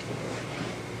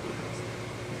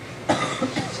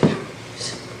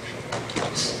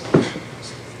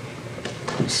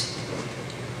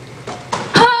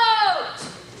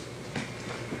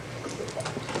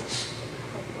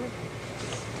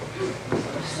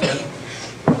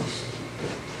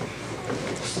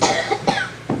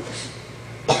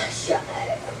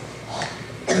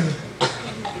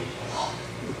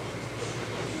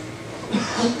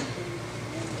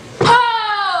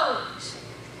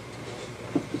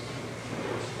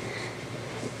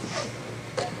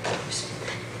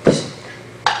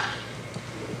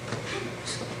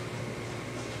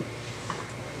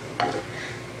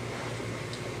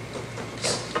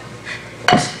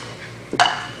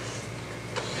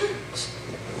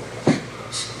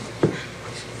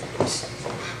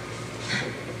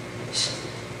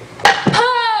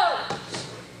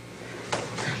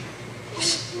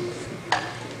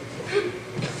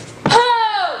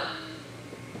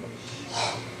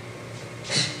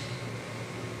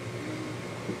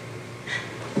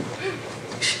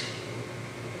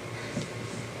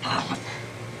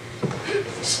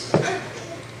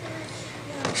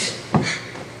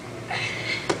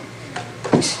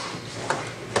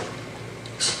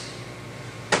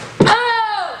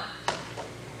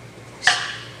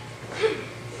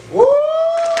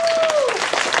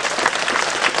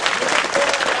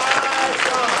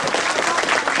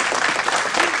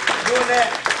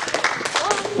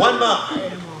 1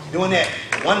 month. Doing that.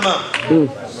 1 month.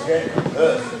 Okay?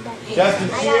 Good. Justin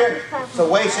here, so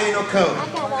wait, say no cone. I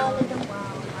got all of them.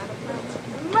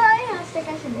 I think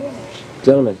I should do that.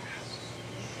 Gentlemen.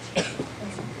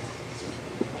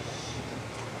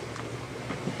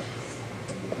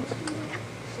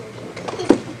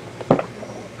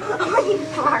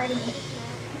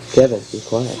 Kevin, be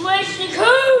quiet. Where's the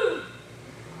code?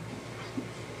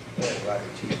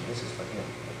 This is for him.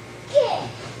 Yeah.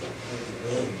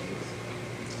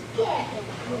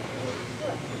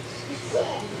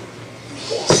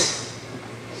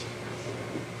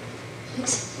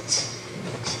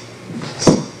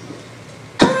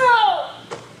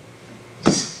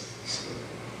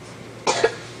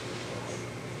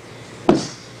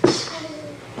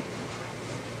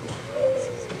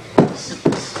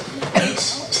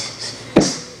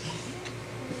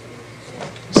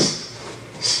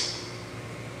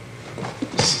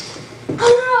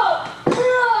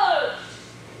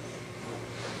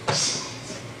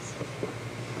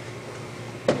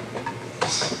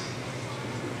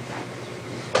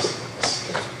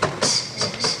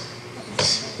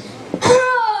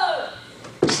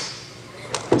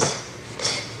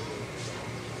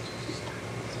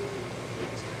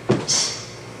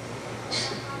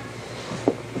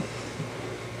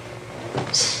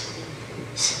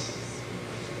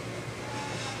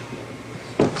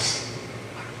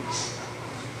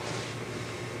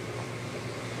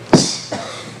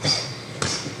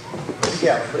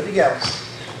 Put it together.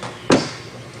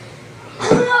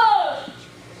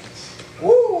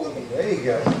 Woo! There you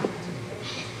go.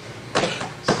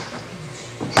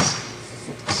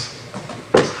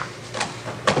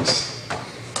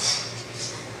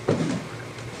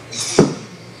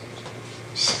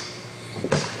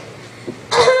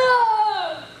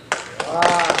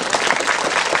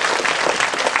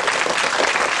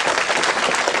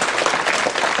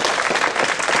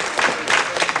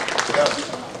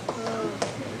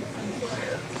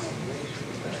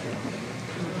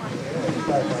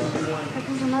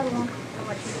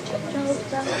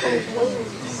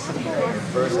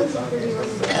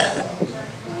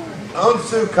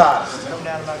 Unsu cost.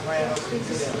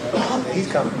 He's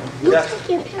coming.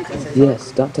 Yes,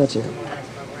 stop touching him.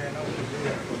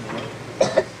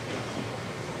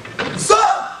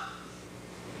 Stop!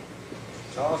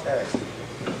 Charles Harris.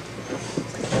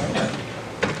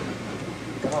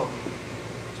 Come on.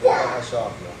 How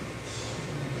sharp you are.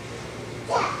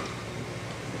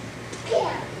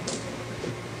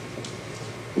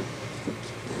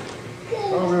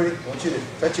 Oh, Rudy, I want you to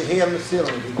touch your head on the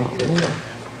ceiling if you can get it there.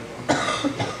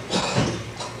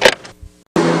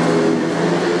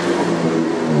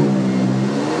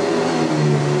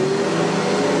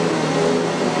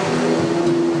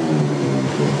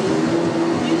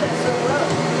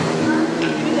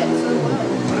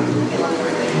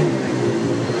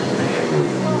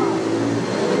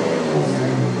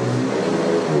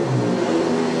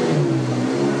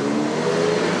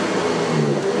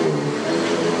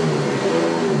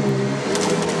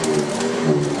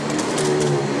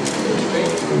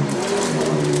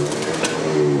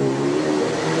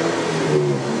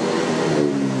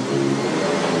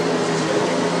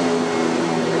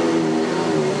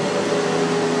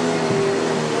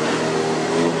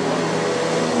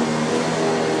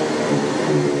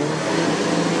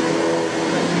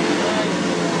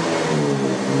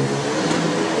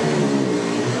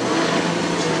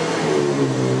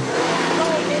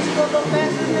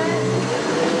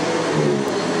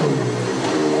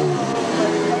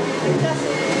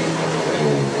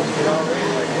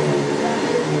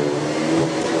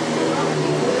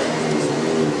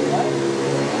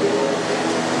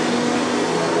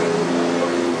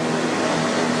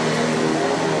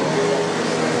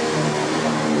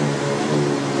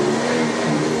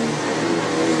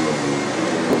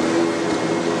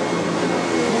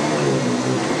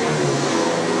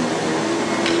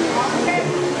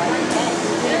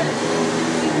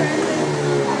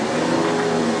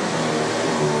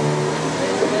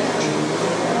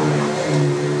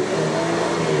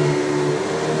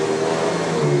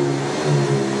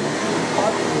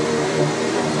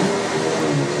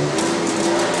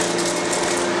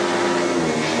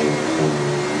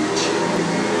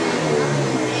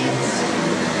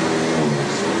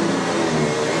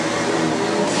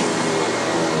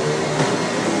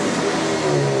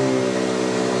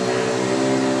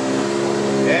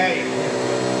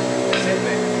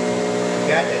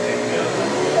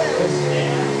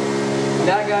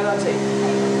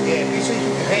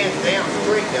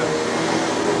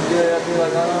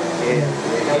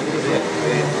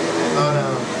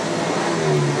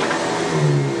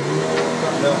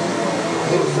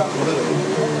 up a little bit.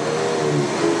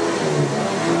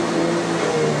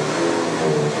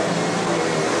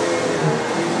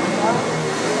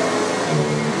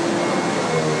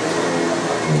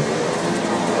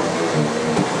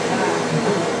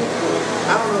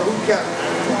 I don't know who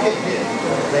did this.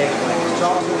 Like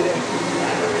Charles over there.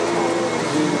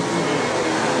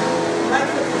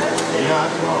 No,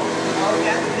 it's wrong.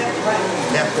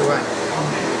 Left to right.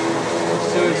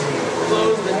 So it's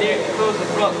close the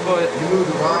front foot. You move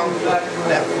the wrong foot,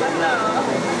 left foot.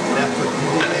 Left foot. You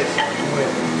did this.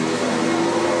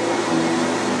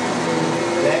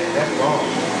 That's wrong.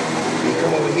 You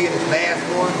come over here, this last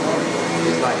one,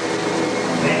 it's like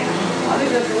that. I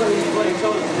think that's what he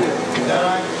told us to do. Is that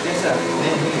right? Yes, sir.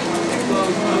 Then here.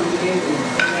 Close the gate.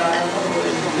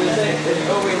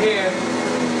 Over here,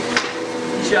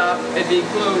 chop, and then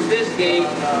close this gate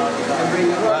and bring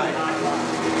it right.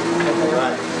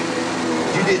 Right.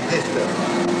 You did this stuff.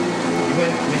 You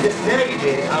went, just now you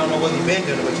did it. I don't know what you've been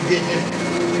doing, but you did this.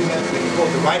 When you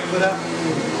pull the right foot up,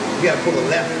 you got to pull the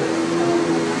left foot.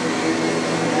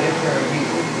 Then turn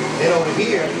here. Then over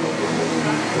here,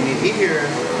 when you hear,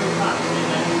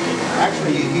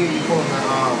 actually you hear you pulling the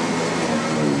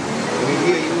when you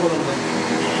hear you pulling the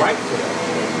right foot up.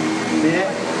 See that?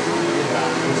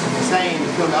 It's the same.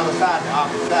 It's on the other side, the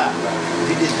opposite side.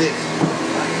 You did this.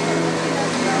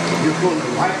 You're pulling the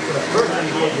right foot up. First time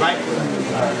you pull the right foot up.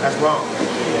 That's wrong.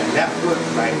 Left foot,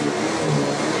 right foot.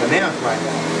 But now it's right.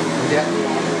 Yeah.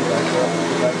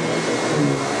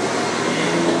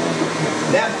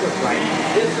 Left foot, right.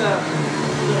 This go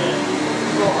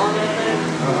on that thing.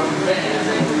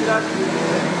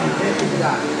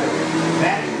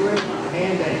 Back grip,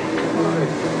 hand down.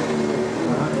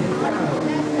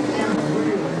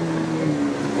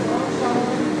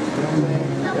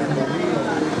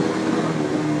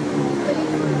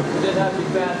 Did have to be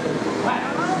faster. Right.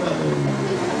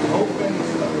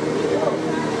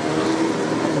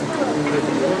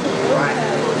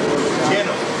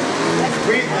 Gentle.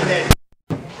 Breathe through that.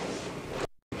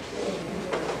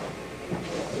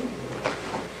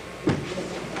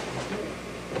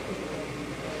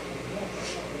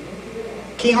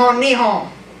 Kihon Nihon.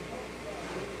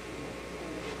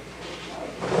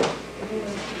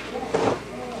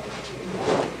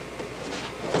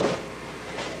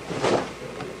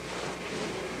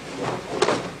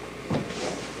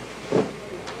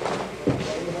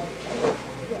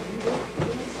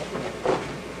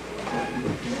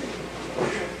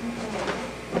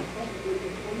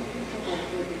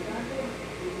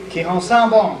 Kihon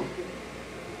Sambon.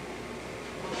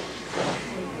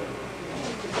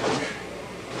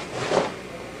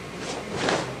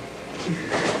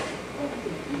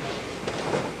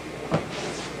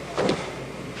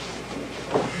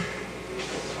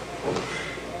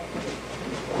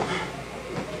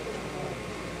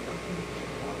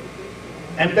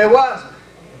 Empewaza.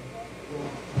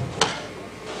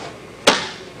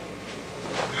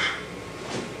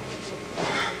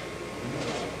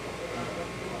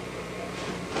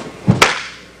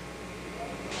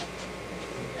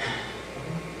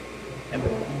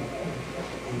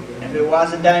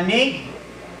 Empewaza Dani.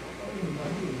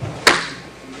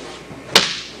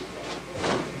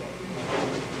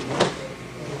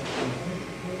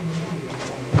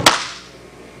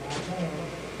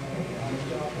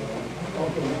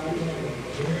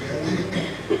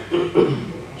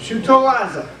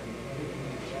 Shutowaza.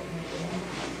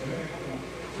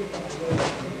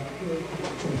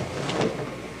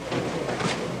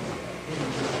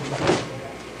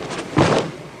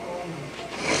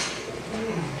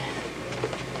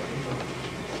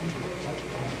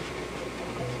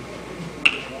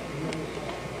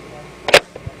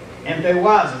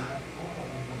 Empewaza.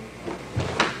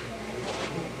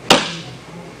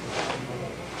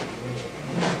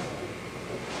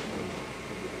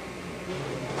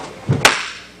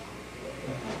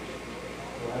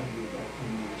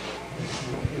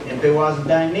 Empewaza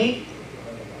Dani.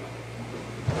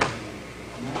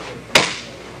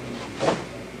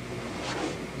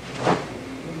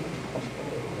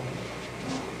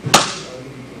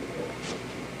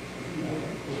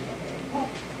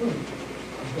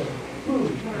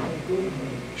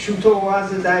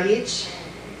 Shutowaza Daich.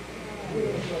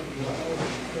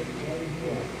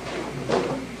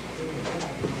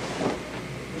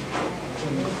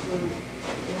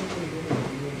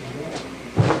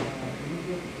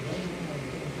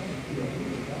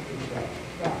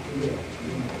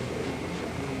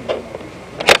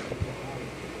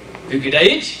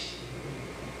 Ugedage.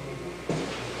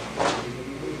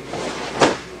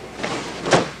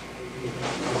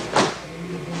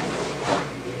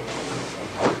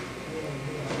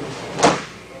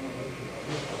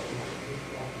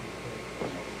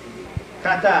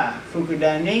 Kata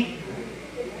Fukudani.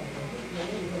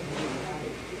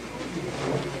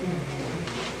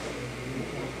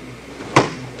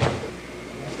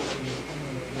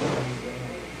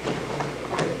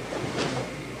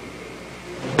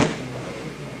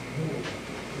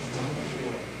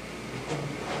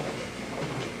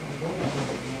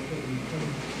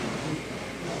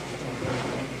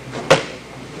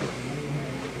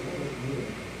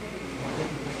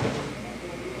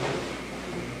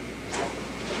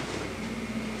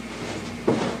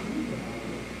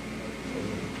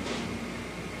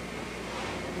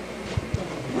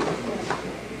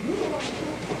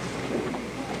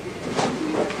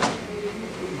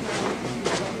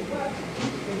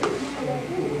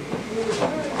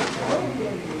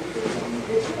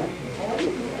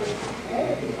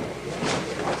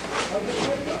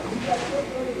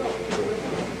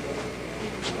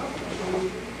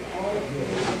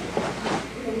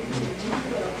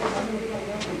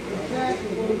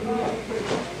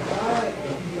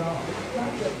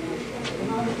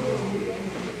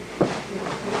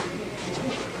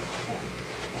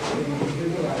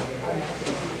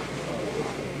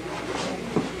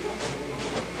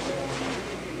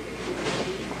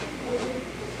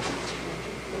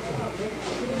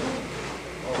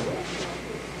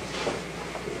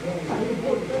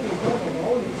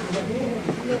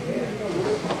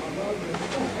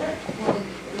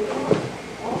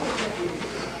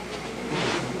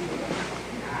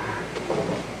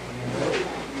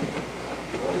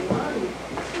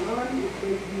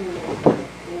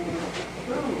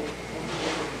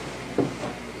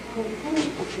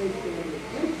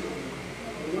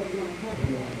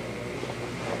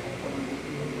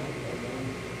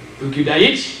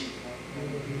 Fukudaichi.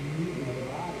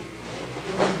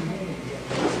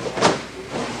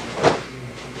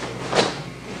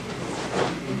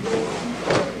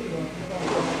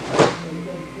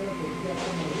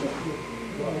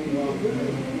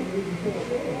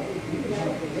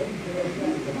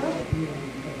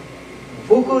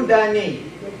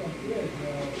 Fukudani.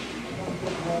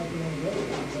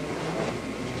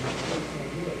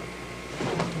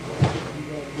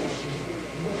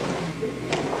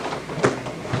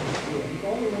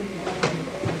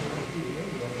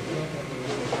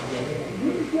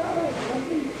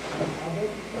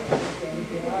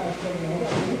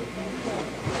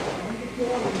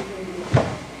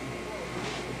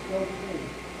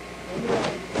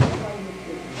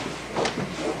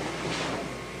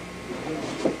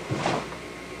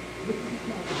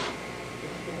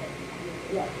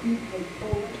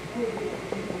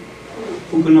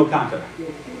 Fukuno Kata.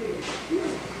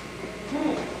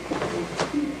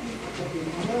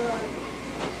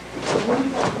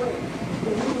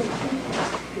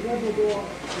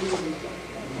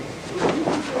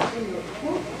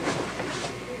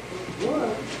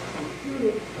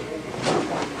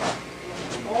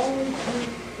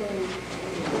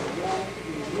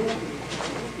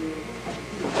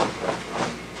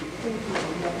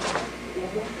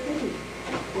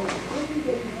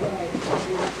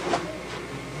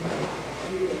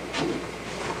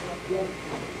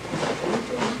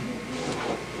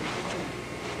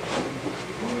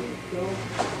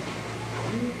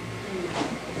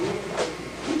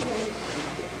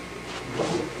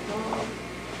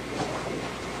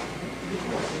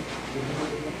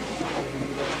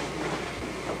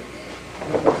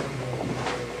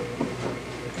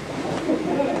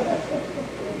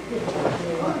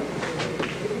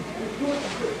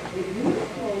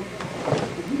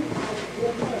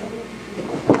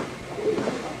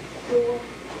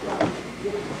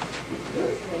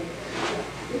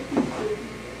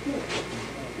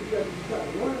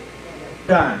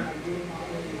 Done.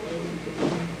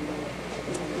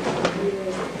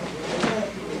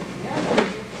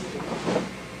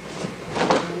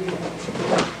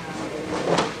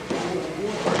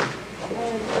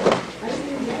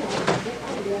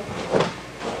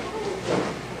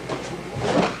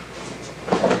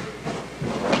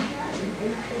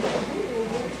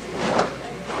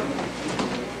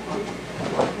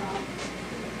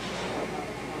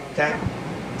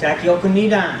 Takyoku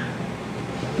Nidan.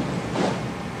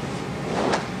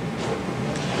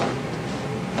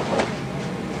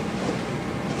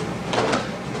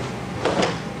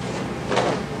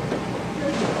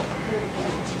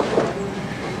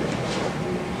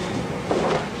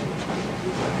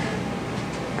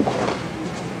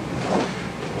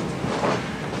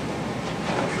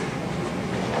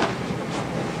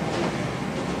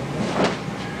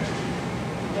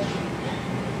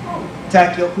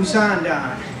 Takyoku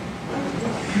Sandan.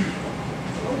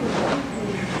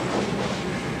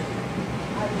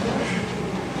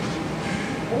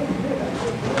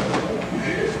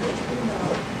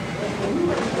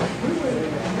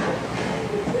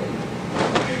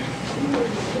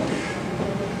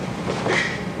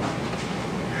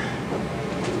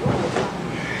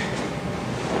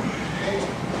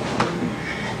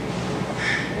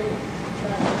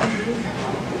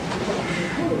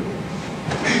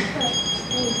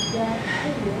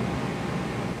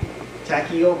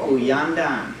 Takioku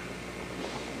Yandan.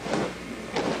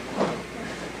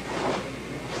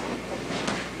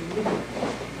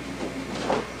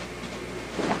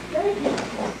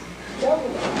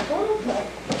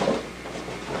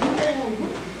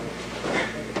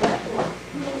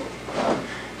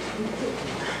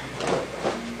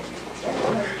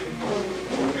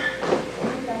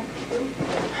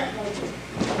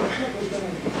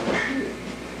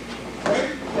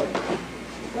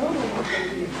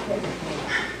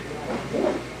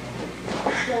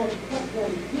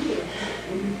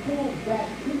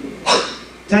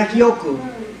 Takioku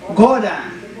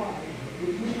Godan.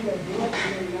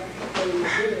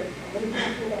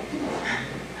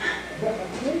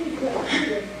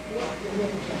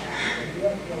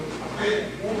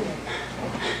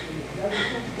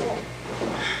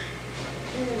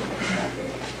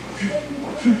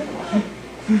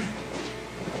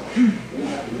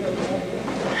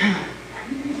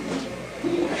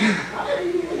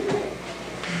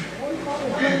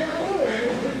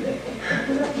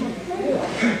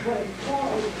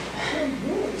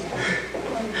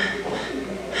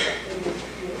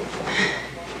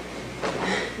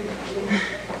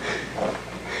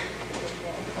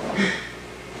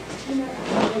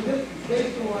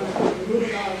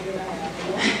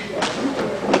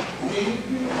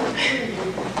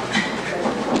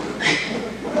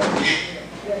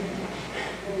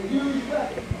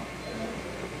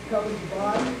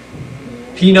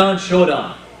 Pinan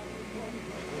Shodan.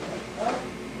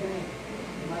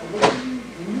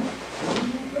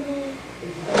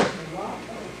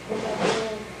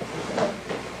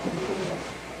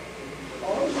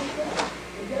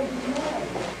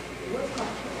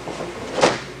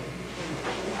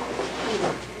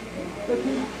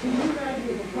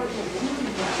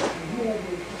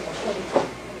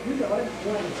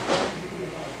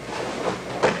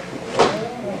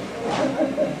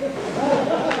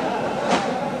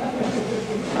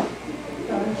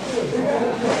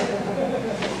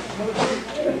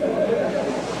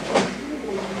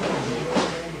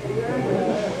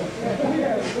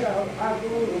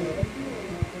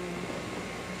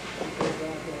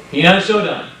 Pinan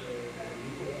Shodan.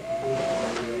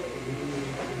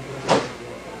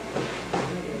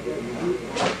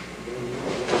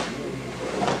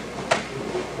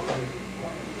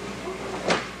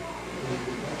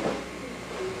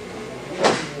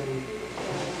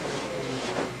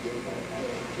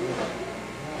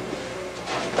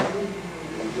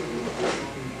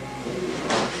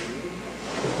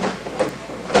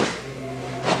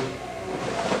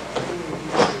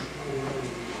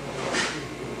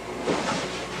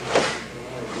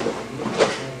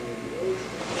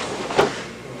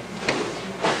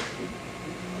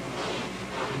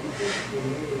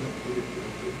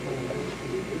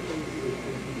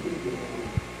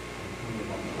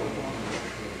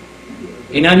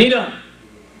 Inanida.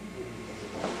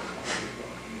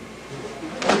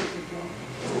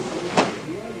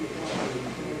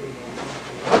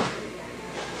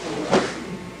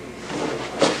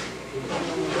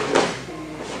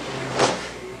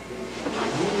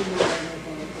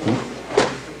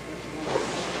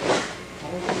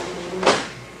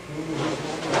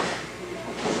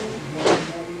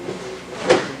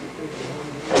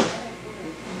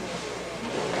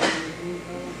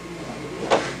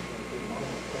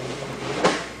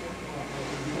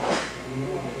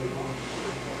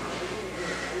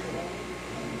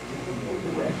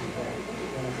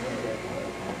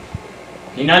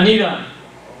 Inanida.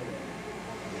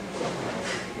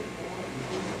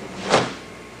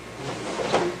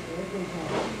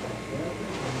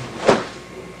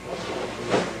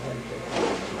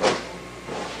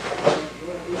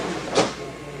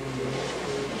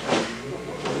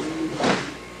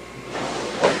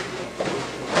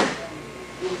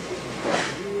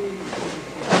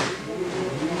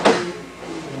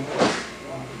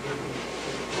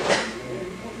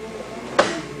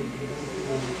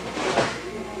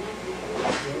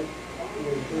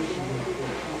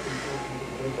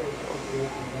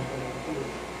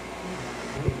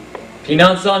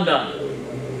 Pinan Sanda.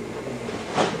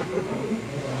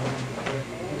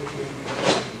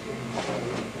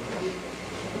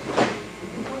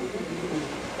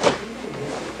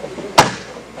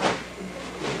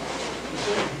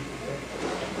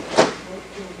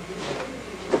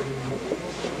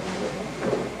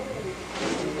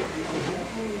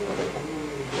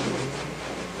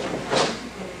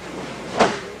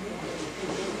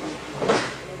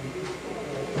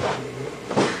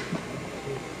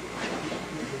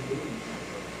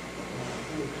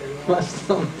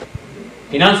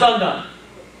 避難三段。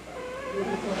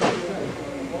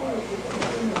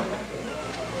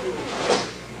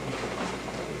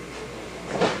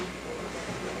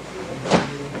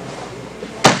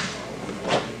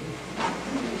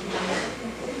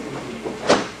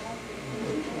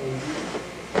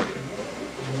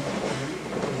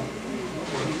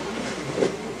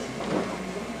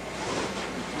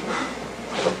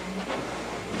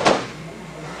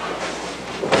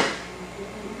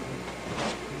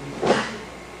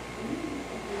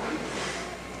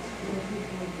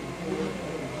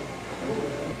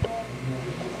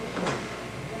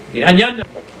Pinanyanda.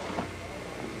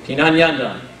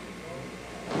 Pinanyanda.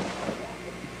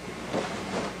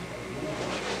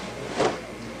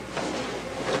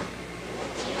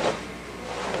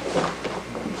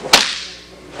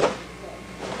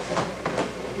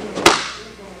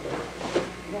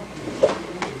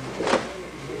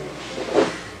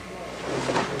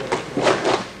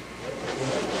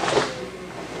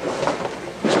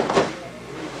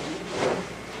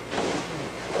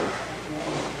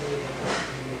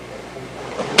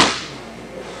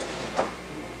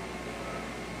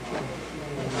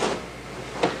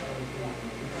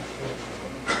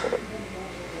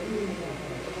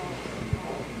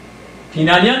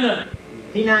 Pinanyanda.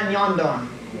 Pinanyondon.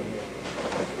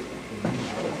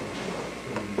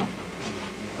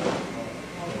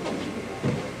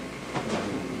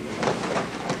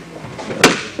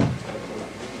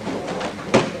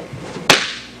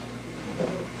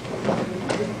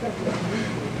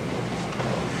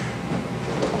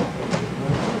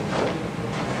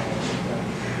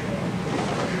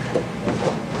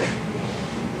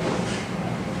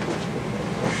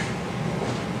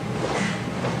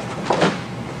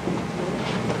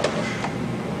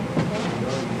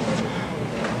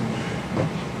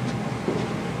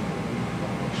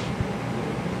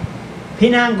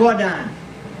 Pinanggodan.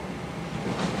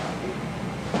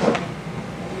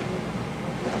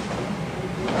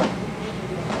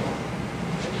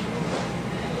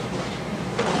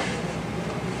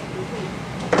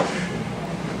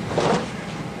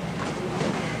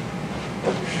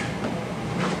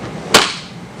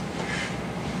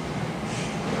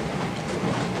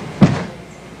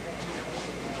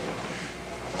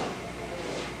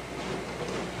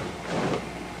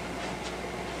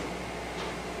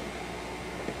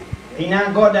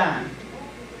 Pinanggodan.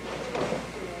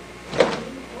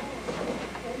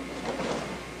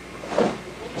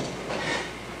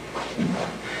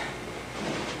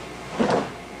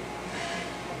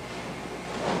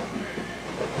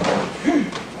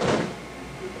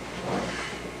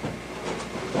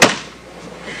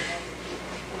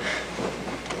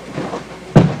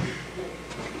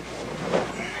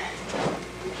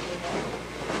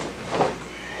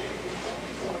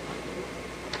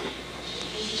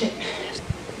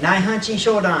 Naihanchi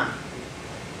Shodan.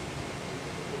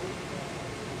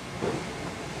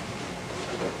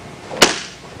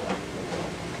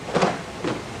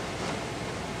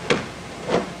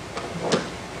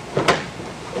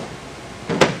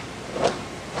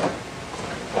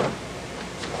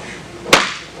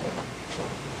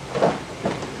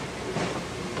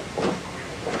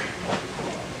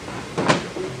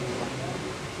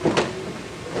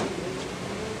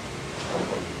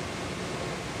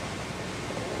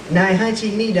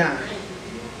 Naihanchi Nida.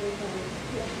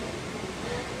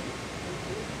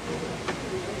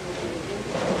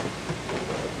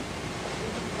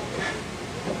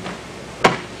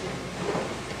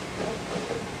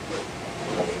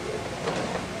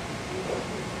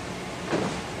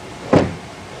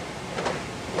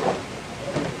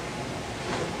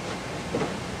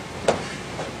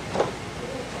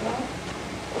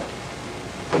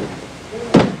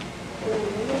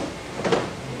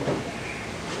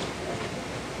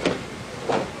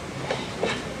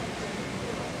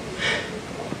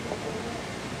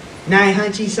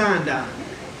 Naihanchi Sanda.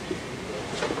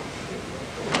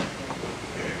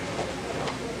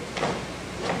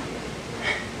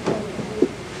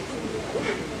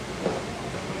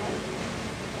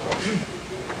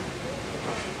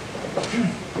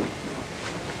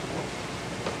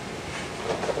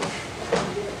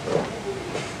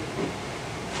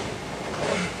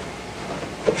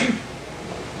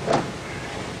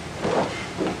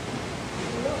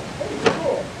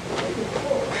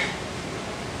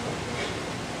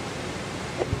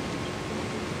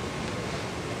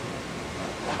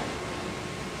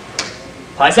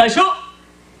 Paisai Shu.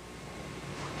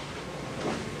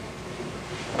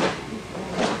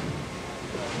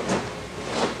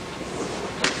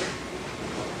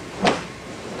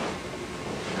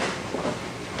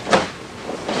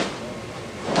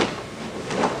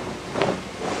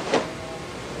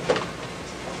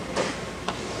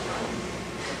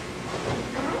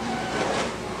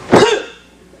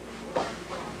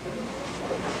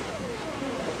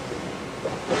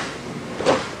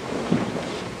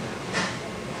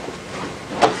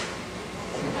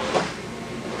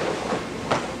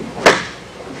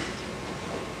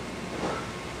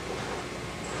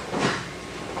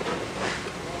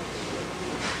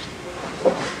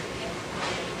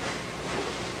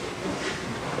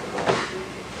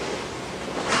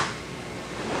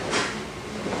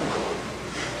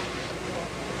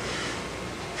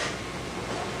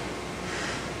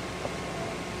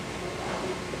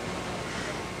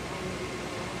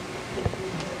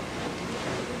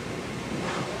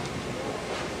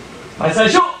 はい、最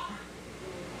初。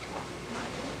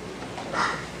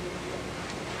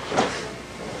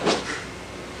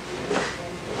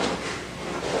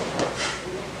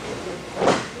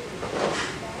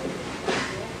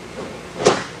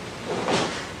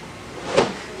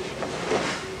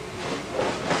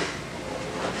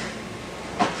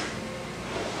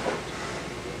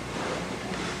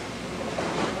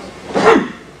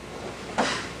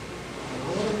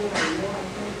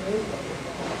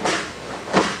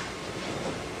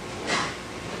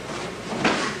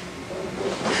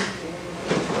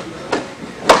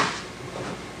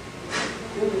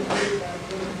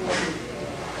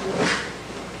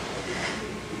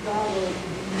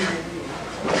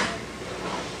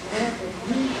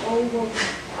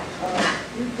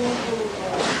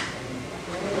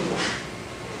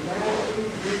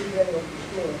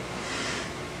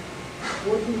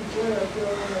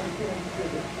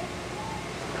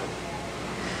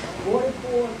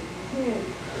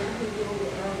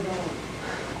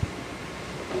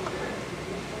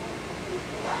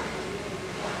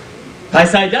開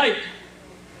催第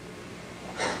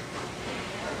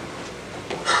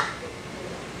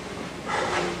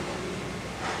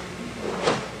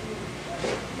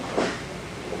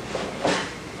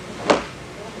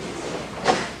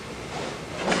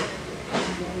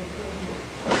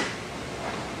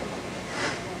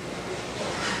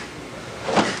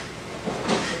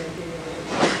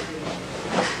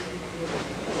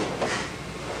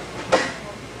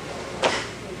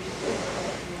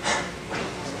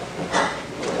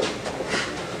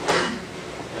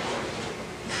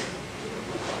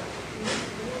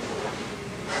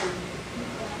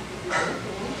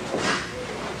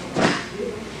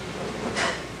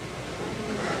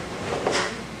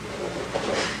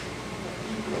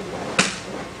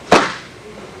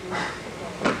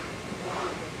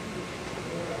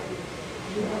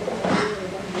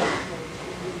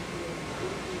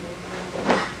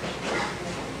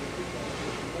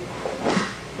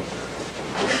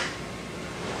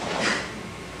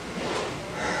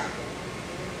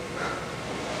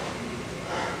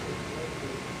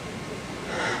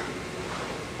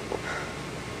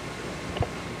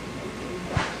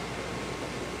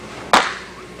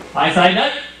開催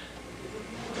第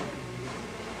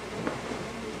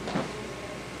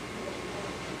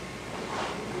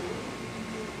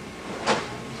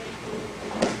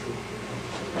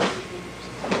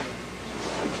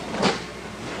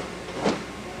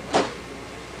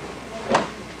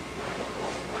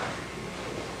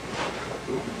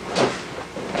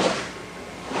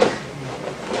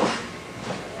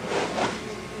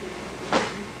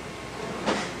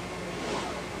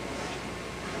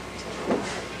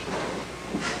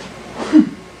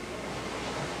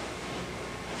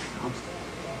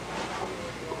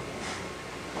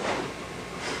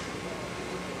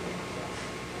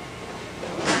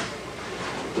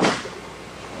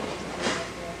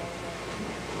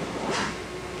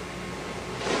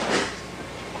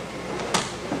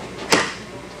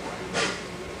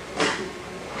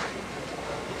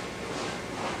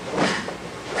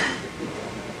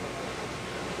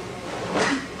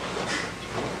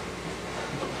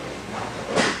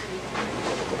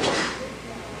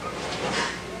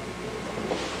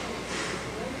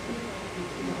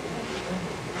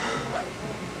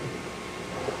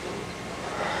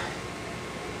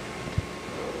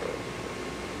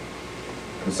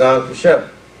Song for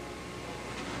sure.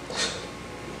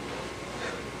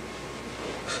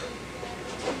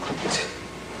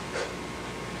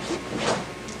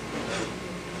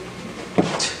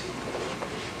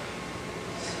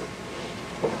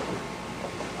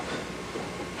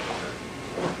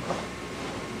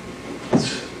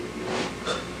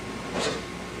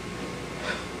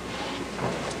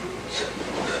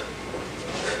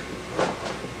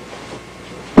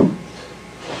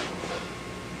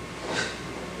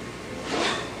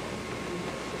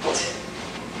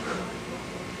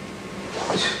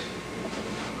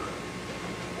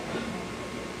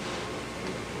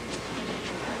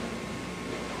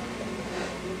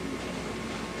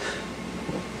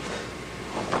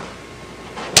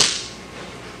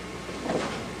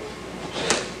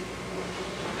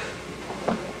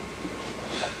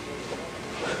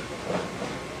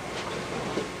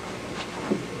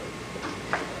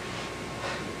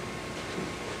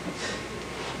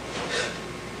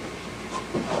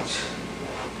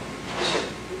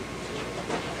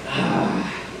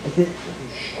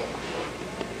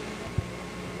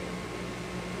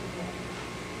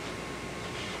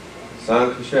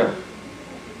 Silent Michelle.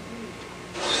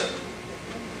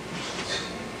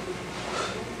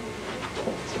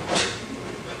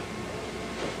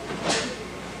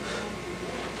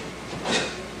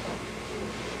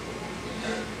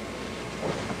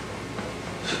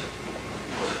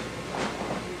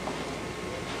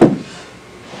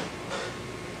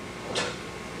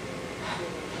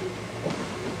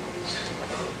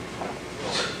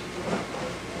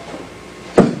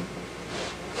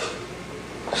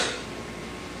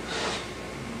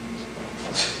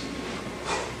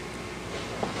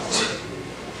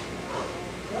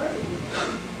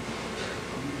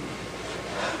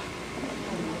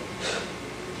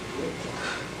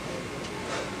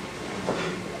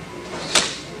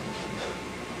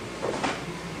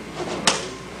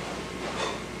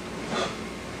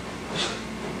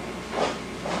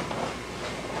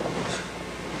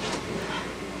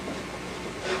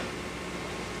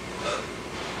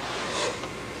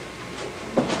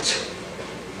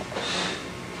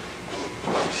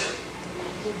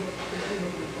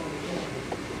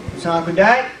 Soccer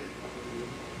day.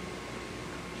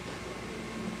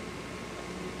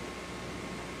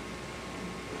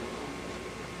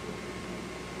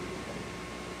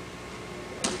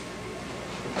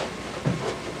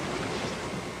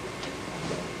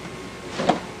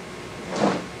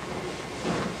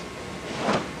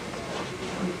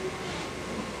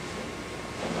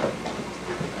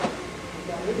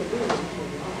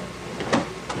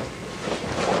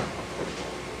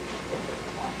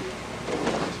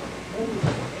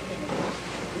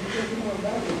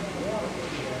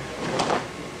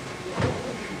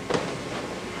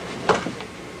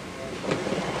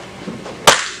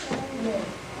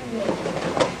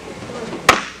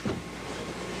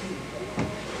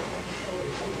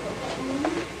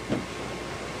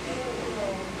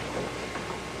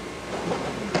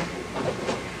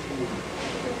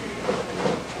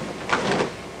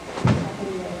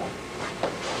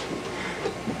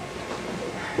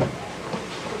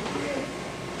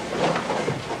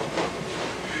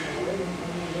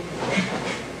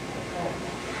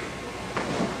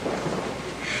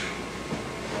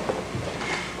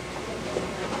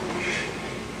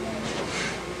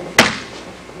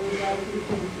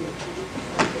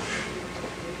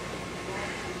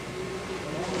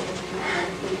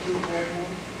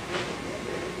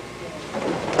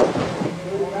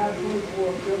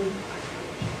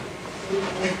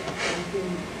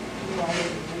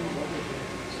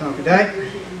 Soccer day.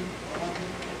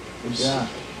 Good job.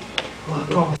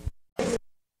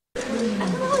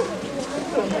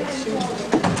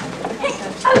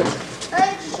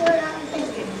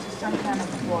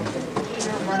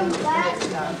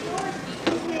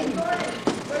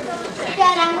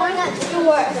 Dad, I'm going up to the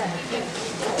work.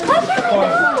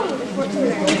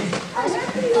 I'm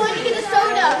going to get a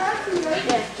soda.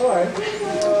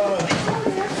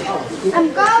 I'm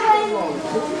going.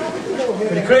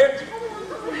 Pretty clear?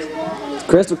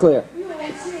 Crystal clear.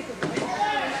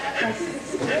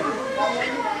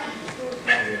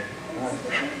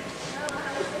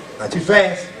 Not too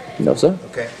fast. No, sir.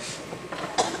 Okay.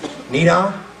 Knee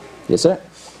on? Yes, sir.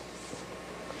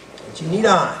 Put your knee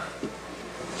on.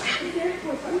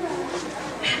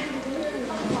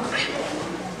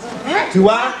 Too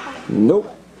wide?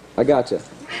 Nope. I gotcha.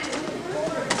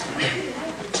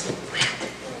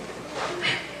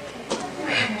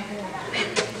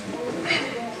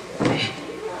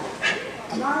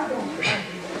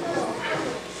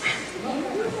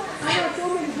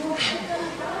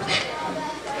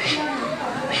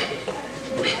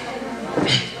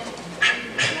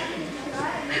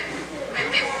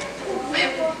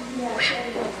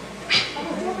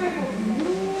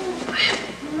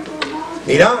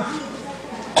 Knee on?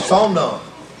 Foam on.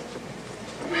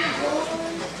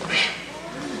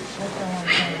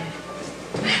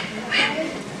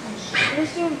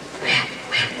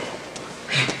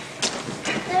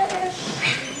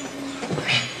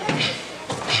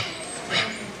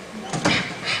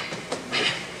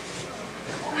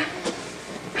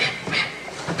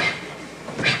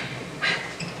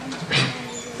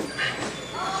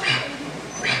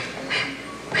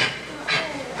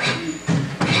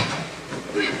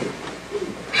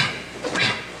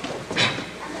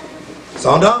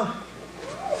 Sound on?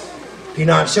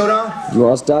 P9 showdown? You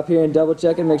want to stop here and double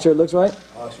check it, make sure it looks right?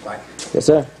 Oh, it's right. Yes,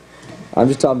 sir. I'm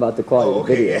just talking about the quality Oh, of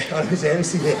the okay, video. yeah. Let me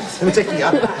see this. Let me check you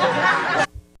out.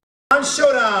 On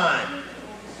showdown.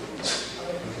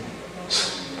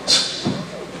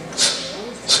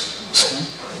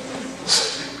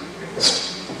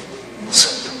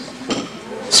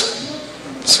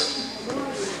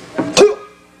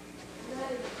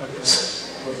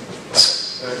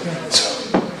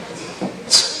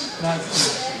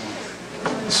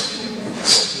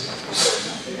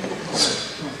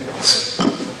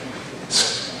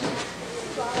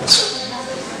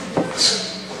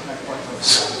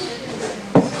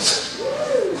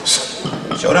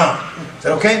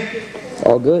 Okay?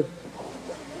 All good.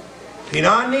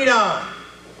 Pinon, Nidon.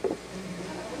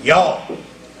 Yo.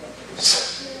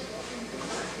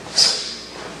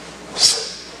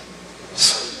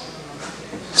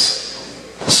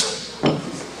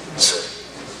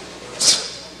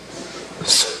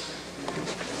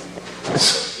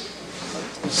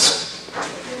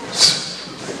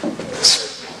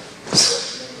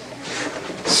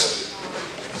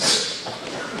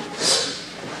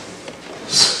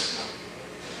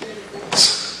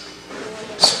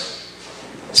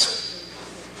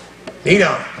 Nidon,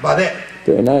 how about that?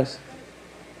 Very nice.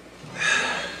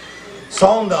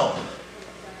 Sondon.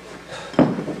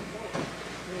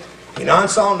 Pinon,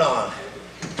 Sondon.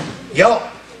 Yo.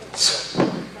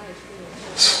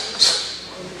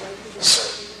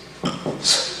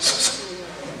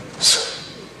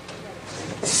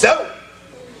 So.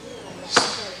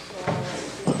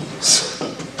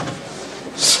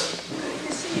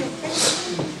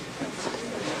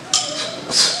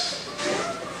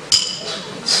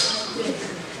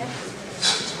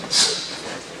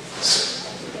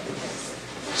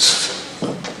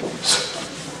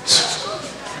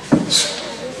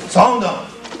 Sondon.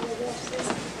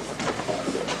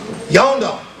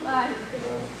 Yondon.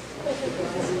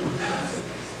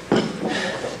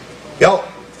 Yo.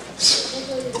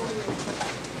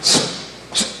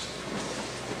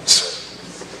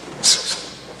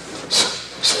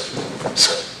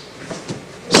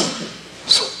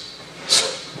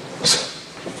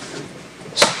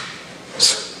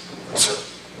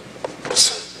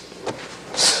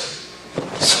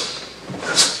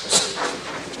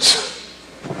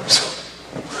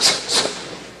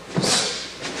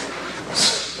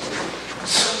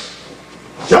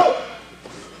 Yo.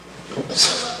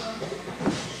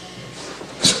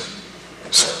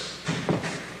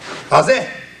 How's it?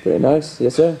 Very nice.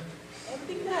 Yes, sir.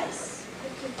 Everything nice.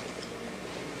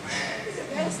 You're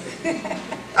the best.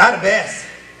 I'm the best.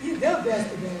 You're the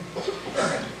best of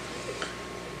them.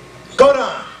 Go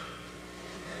down.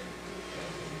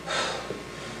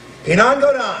 Pinon,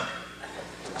 go down.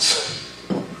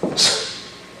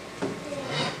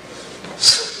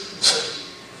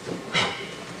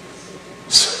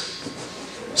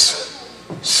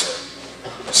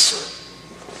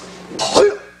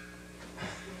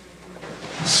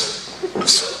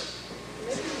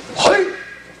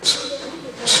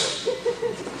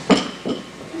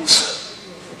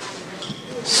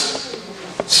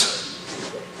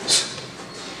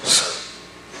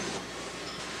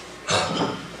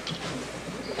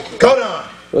 Go down.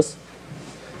 What's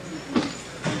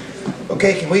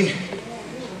Okay, can we?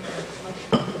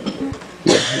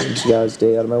 you guys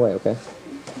stay out of my way, okay?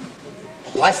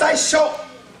 Life size show.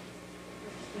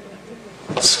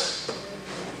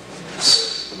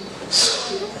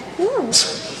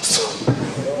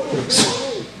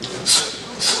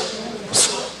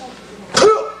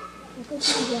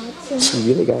 You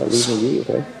really gotta leave me be,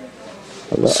 okay?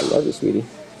 I love you, sweetie.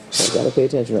 I gotta pay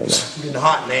attention right now. I'm getting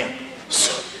hot now.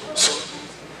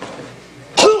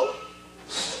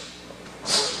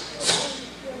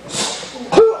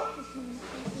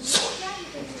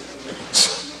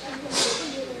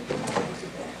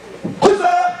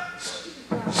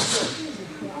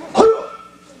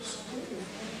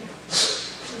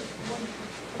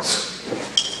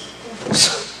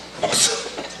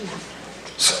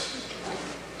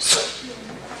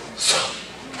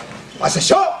 What's the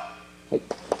show?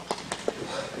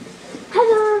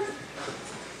 Hello.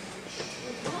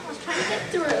 I was trying to get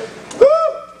through.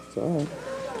 It's alright.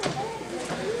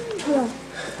 Hello.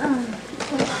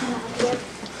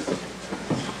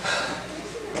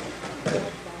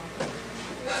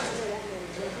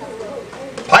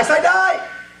 Pie side die.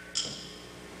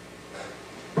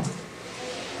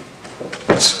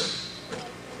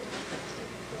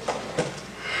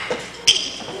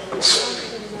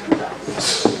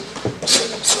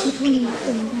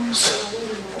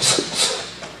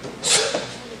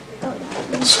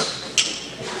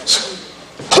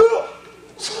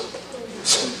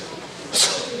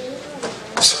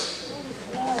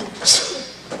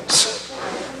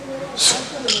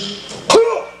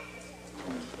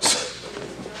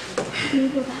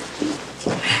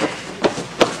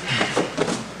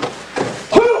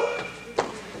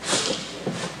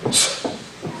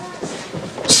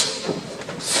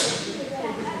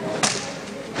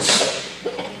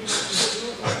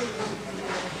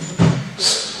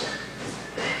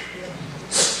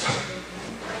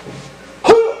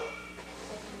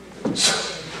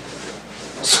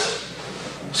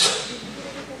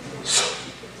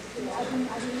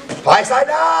 Pie side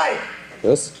die.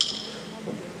 Yes?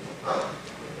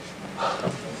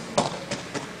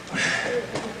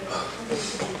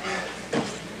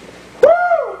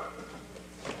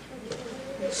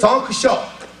 Song Kusho.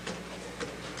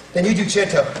 Then you do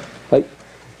Chinto. Hey.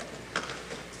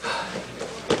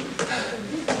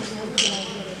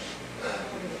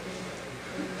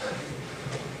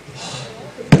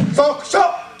 Song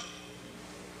Kusho.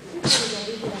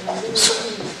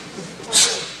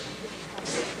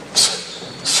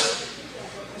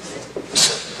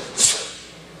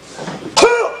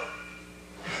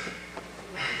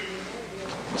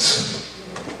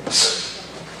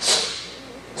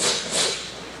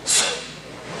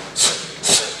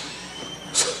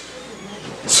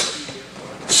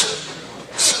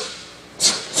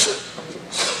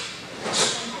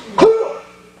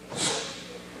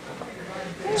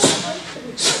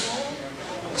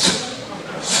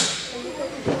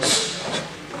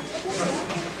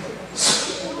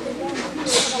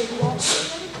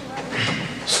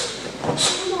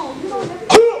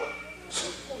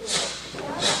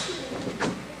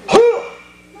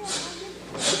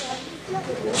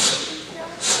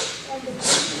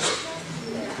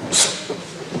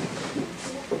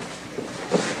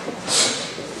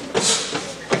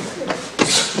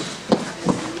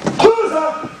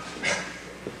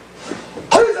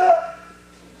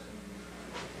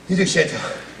 You do Shinto.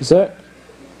 Yes, sir.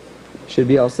 Should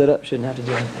be all set up. Shouldn't have to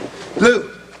do anything. Blue.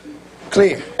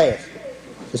 Clear. Fast.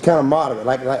 It's kind of moderate,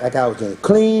 like I was doing.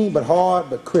 Clean, but hard,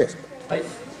 but crisp. Hey.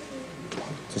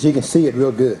 So you can see it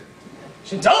real good.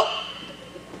 Shinto!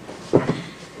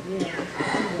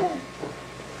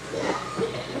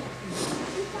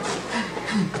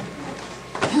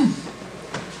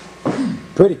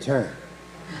 Pretty turn.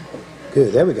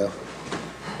 Good, there we go.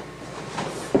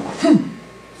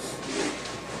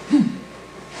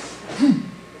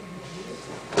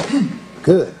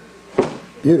 Good.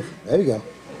 Beautiful. There you go.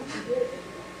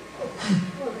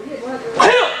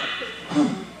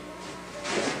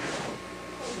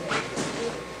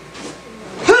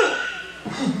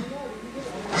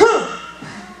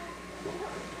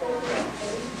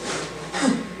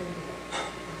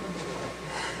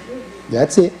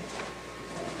 That's it.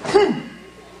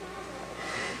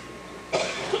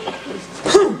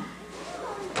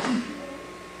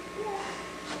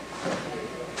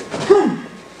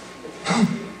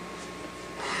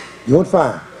 You went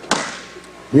fine.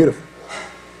 Beautiful.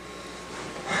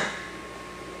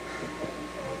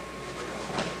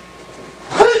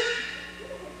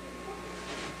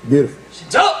 Beautiful.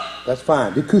 That's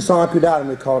fine. Do Kusan Kudada and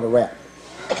we call it a wrap.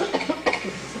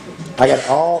 I got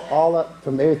all up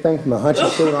from everything from the hunching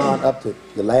shoulder on up to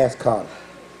the last collar.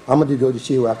 I'm going to do Goju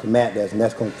Shiho after Matt does, and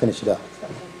that's going to finish it up.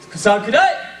 Kusan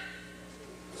Kudai!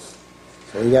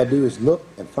 So all you got to do is look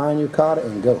and find your collar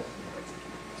and go.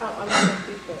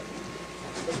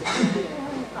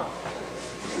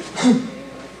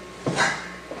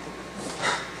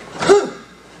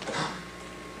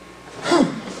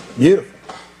 Beautiful.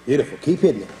 Beautiful. Keep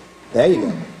hitting it. There you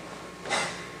go.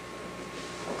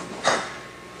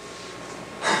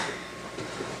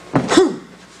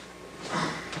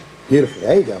 Beautiful.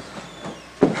 There you go.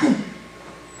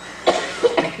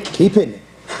 Keep hitting it.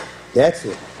 That's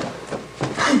it.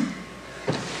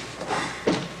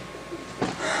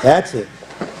 That's it.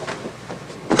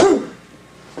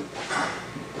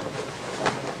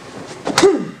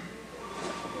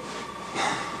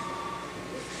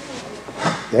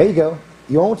 There you go.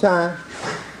 You're on time.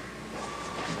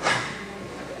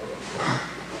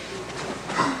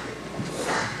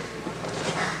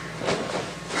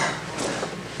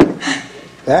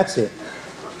 That's it.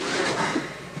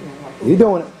 You're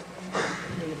doing it.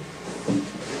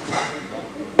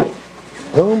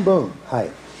 Boom, boom.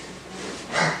 Height.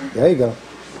 There you go.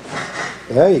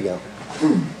 There you go.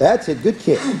 That's it. Good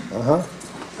kick. Uh-huh.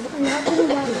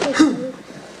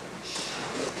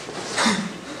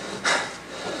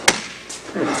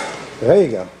 There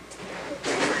you go.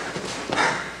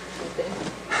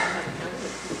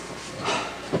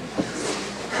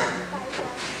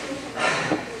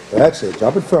 That's it.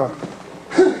 Jump in front.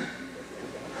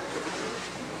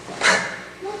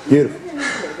 Beautiful.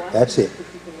 That's it.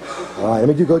 All right, let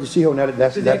me do Goju Shiho now.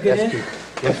 That's good.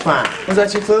 That's fine. Was that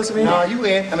too close to me? No, you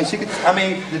in. I mean, she could. I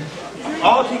mean,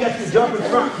 all she got to do is jump in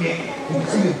front kick. You can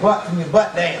see your butt from your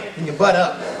butt down, from your butt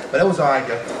up. But it was all right,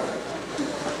 though.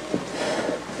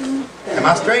 Am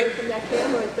I straight? That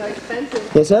camera is so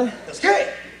expensive. Yes, sir. That's good.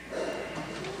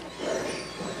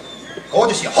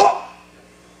 Goju Shiho.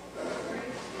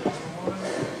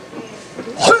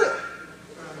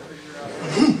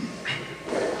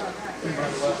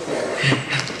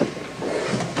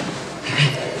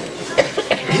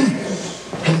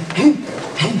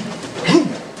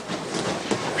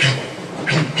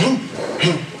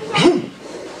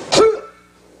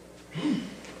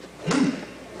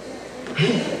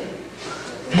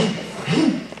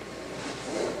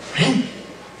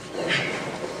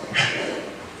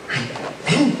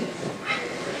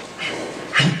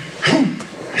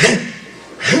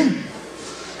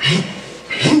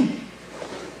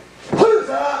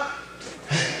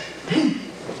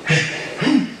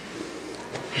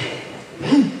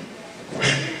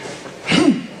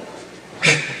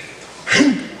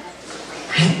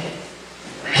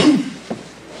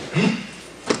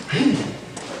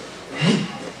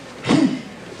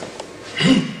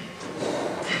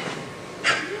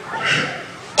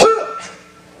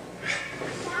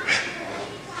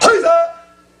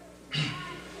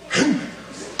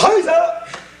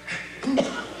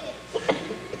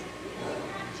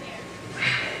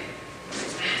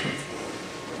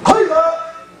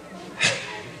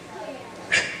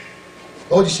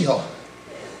 Hold your She-Hulk.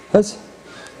 That's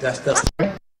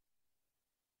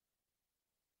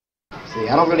See,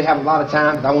 I don't really have a lot of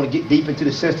time because I want to get deep into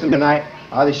the system tonight.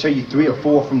 I'll just show you 3 or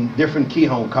 4 from different key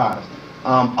home katas.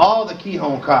 All the key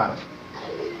home katas.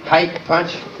 Height,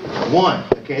 punch, 1.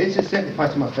 Okay, this is simply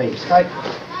punch in my face. Height,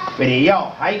 ready,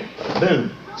 y'all. Height,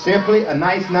 boom. Simply a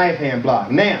nice knife hand block.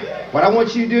 Now, what I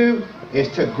want you to do is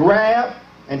to grab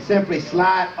and simply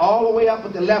slide all the way up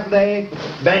with the left leg,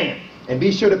 bam. And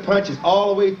be sure the punch is all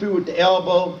the way through with the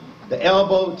elbow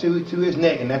to his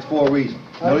neck, and that's for a reason.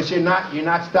 Notice you're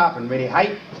not stopping. Ready,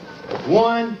 height,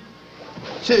 1,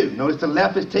 2. Notice the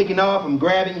left is taking off. I'm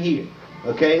grabbing here.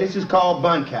 Okay, this is called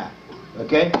bunkai.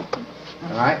 Okay,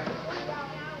 all right.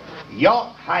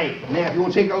 Yaw, height. Now, if you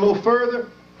want to take it a little further,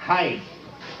 height.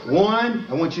 1.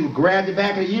 I want you to grab the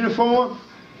back of the uniform,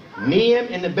 knee him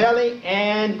in the belly,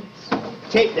 and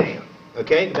take down.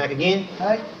 Okay, back again.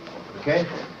 Height. Okay.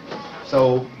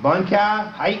 So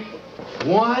bunkai, height.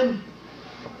 1,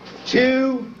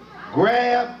 2,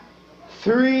 grab,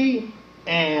 3,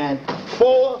 and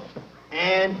 4,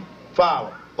 and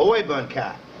follow. Away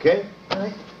bunkai, okay?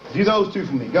 Do those 2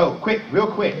 for me. Go, quick, real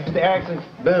quick. Mr. Erickson,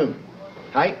 boom.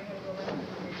 Height,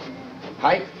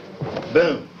 height,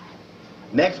 boom.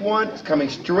 Next one is coming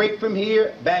straight from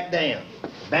here, back down.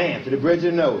 Bam, to the bridge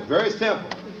of the nose. Very simple.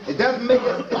 It doesn't make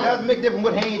a difference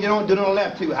what hand you don't do on the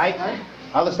left too. Height,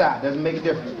 other side, doesn't make a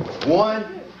difference.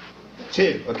 1,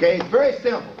 2, okay? It's very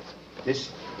simple.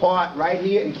 This part right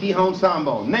here in key home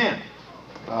sambo. Now,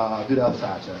 do the other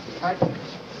side, Chuck. Height.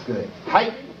 Good.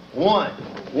 Height, 1.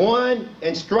 1,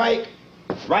 and strike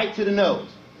right to the nose.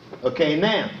 Okay,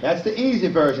 now, that's the easy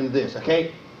version of this,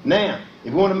 okay? Now,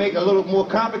 if you want to make it a little more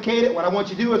complicated, what I want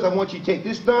you to do is I want you to take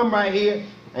this thumb right here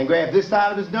and grab this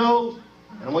side of his nose,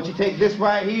 and I want you to take this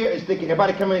right here and stick it.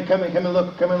 Everybody come in,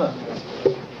 look.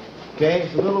 Okay,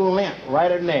 it's a little limp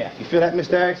right in there. You feel that,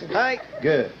 Mr. Erickson? Right.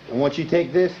 Good. I want you to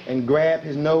take this and grab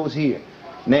his nose here.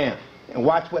 Now, and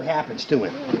watch what happens to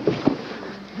him.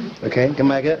 Okay, come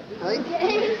back up.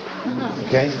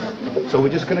 Okay, so we're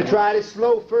just going to try this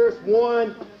slow first.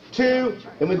 1, 2,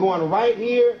 and we're going right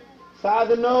here, side of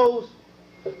the nose,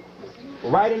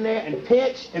 right in there, and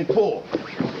pinch and pull.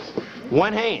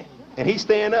 1 hand, and he's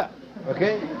staying up.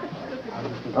 Okay?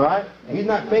 All right? And he's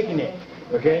not faking it.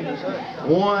 Okay?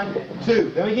 1, 2.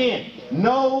 Then again,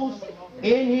 nose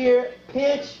in here,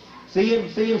 pinch. See him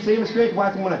straight.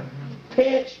 Watch him. Wanna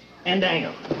pinch and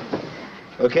down.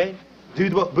 Okay? Do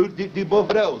both of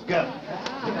those. Go.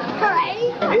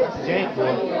 Alright. Jank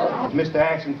boy. Mr.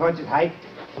 Action punches. Height.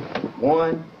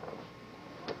 1,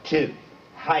 2.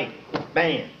 Height.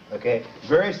 Bam. Okay?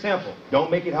 Very simple. Don't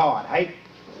make it hard. Height.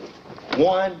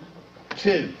 1,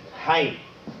 2. Height.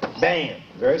 Bam.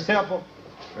 Very simple.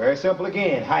 Very simple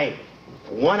again. Height.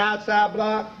 1 outside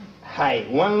block. Height.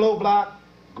 1 low block.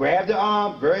 Grab the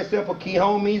arm. Very simple. Key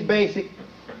home means basic.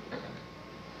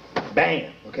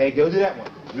 Bam. Okay, go do that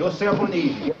one. Real simple and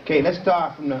easy. Okay, let's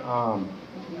start from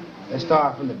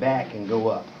the back and go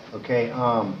up. Okay,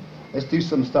 let's do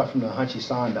some stuff from the Hunchy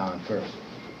Sandan first.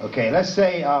 Okay, let's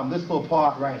say this little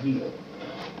part right here.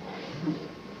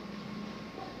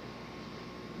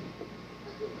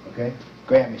 Okay,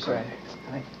 grab me, sir.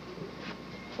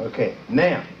 Okay,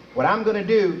 now what I'm going to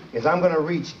do is I'm going to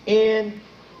reach in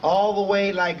all the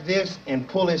way like this and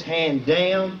pull his hand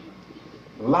down,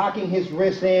 locking his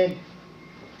wrist in,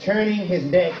 turning his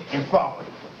neck and falling.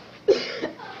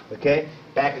 Okay,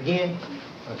 back again.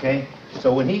 Okay,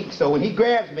 so when he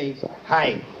grabs me,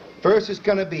 height. First it's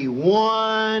going to be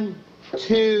 1,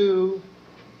 2,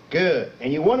 good.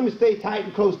 And you want him to stay tight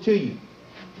and close to you.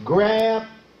 Grab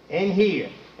and here.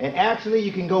 And actually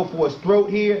you can go for his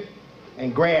throat here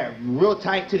and grab real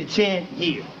tight to the chin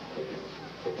here.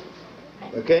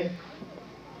 Okay?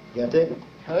 Got that?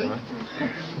 Right.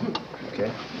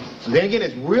 Okay. So then again,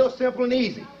 it's real simple and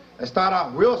easy. Let's start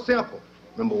off real simple.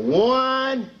 Number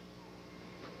 1,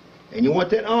 and you want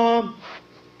that arm,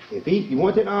 you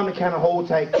want that arm to kind of hold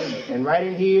tight to you. And right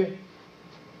in here,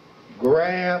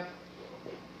 grab,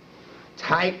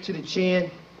 tight to the chin,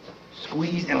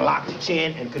 squeeze and lock the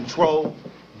chin and control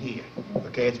here.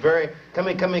 Okay, it's very, come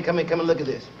in, look at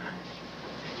this.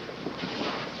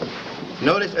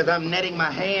 Notice as I'm netting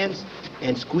my hands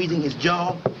and squeezing his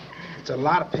jaw, it's a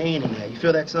lot of pain in there. You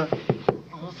feel that, son?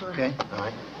 Okay, all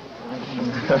right.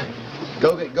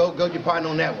 Go get your partner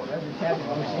on that one.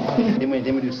 Then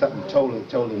we do something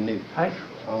totally new.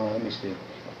 Let me see.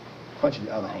 Punch in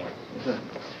the other hand.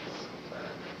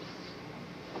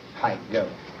 Height, go.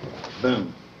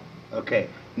 Boom. Okay.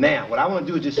 Now, what I want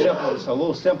to do is just simple. It's a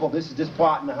little simple. This is this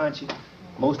part in the hunchy.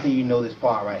 Most of you know this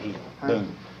part right here.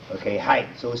 Boom. Okay, height.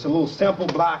 So it's a little simple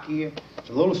block here. It's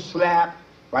a little slap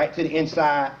right to the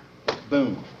inside.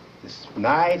 Boom. It's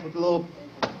nice with a little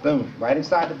boom. Right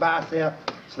inside the bicep.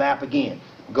 Slap again.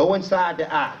 Go inside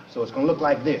the eye. So it's going to look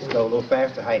like this. Go a little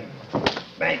faster. Height.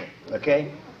 Bang.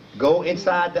 Okay. Go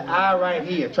inside the eye right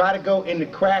here. Try to go in the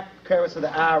crevice of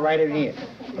the eye right in here.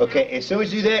 Okay. As soon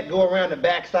as you do that, go around the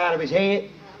back side of his head.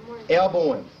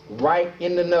 Elbow him right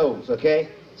in the nose. Okay.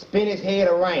 Spin his head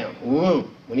around.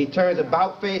 Boom. When he turns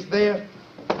about face there,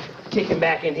 kick him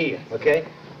back in here. Okay.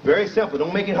 Very simple.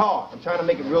 Don't make it hard. I'm trying to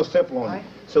make it real simple on you.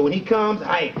 So when he comes,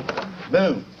 height.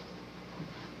 Boom.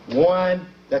 1.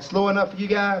 That's slow enough for you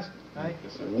guys?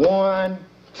 1,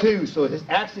 2. So it's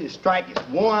actually a strike. It's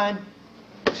 1,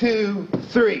 2,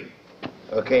 3.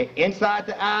 Okay. Inside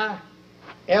the eye,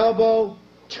 elbow,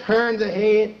 turn the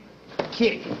head,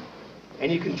 kick. And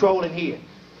you control in here.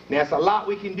 Now, it's a lot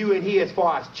we can do in here as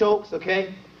far as chokes,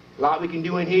 okay? A lot we can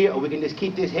do in here, or we can just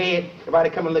keep this head. Everybody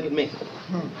come and look at me.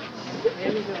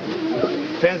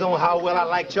 Depends on how well I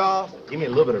like Charles. Give me a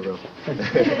little bit of room.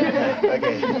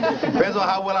 Okay. Depends on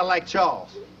how well I like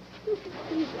Charles.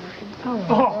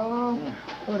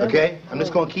 Okay? I'm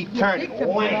just going to keep turning.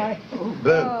 Wham!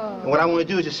 Boom. And what I want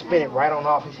to do is just spin it right on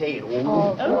off his head.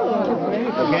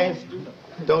 Okay?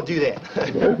 Don't do that. I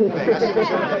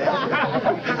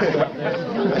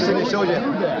shouldn't have showed you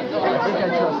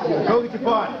that. Go get your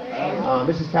partner.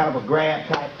 This is kind of a grab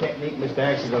type technique. Mr.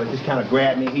 X is going to just kind of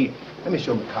grab me here. Let me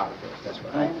show him the collar first. That's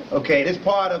right. Okay, this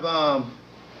part of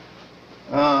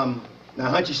now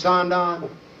Hunchy Sandan.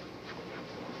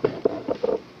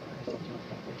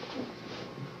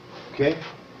 Okay.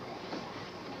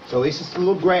 So it's just a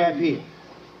little grab here.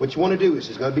 What you want to do is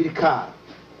it's going to be the collar.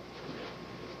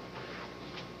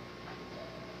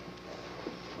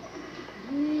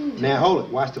 Now hold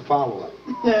it. Watch the follow-up.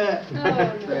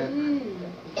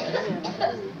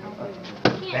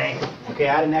 Bang. Okay,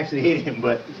 I didn't actually hit him,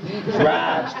 but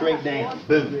drive straight down.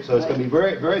 Boom. So it's going to be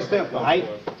very, very simple. Right?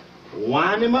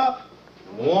 Wind him up.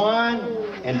 1,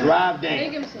 and drive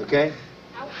down. Okay?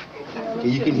 Okay?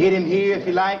 You can hit him here if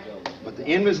you like, but the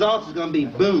end result is going to be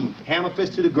boom. Hammer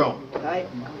fist to the groin.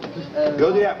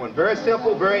 Go do that one. Very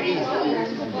simple, very easy.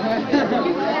 Guy's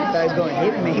going to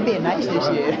hit me. He being nice this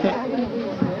year.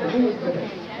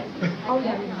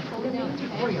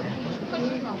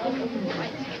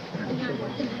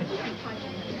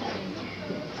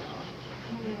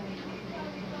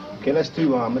 Okay, let's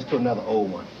do another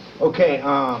old one. Okay,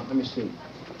 let me see.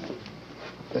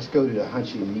 Let's go to the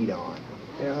Hunchy knee on.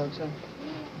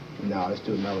 No, let's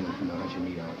do another one from the Hunchy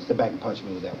knee on. Step back and punch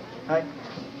me with that one. Height.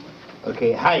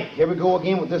 Okay, height. Here we go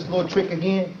again with this little trick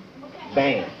again.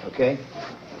 Bam. Okay.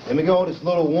 Let me go this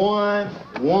little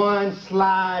 1,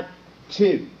 slide,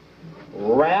 2.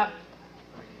 Wrap.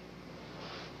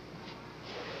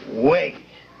 Wait.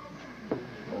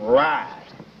 Ride.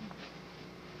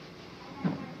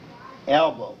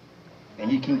 Elbow.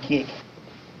 And you can kick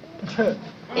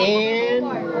in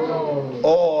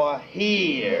or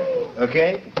here.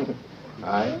 Okay?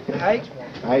 Alright.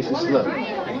 Nice and slow.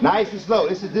 Nice and slow.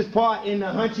 This is this part in the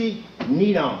Hunchy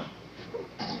knee on.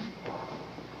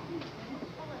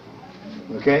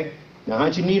 Okay? Now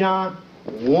Hunchy knee on.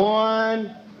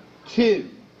 1, 2.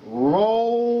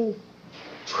 Roll.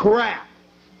 Trap.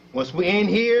 Once we're in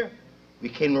here, we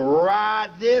can ride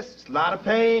this. It's a lot of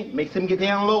pain. Makes him get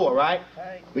down lower, right?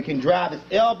 We can drive his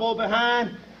elbow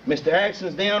behind. Mr.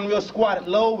 Erickson's down real squatted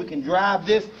low. We can drive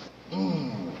this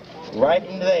right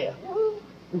into there.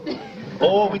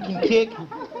 Or we can kick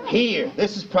here.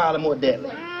 This is probably more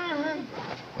deadly.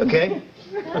 Okay?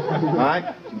 All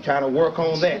right? You try to work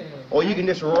on that. Or you can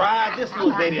just ride this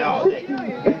little baby all day.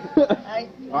 All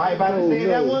right, everybody see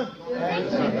that one?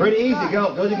 Pretty easy.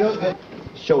 Go.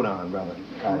 Showdown, brother.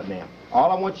 Call it now.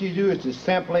 All I want you to do is just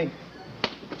simply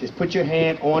just put your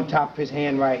hand on top of his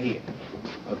hand right here.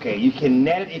 Okay, you can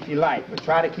net it if you like, but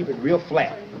try to keep it real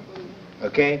flat.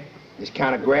 Okay? Just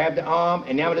kind of grab the arm,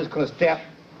 and now we're just going to step.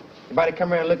 Everybody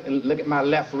come around and look at my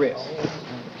left wrist.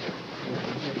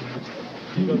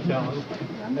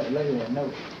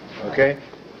 Okay?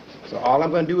 So all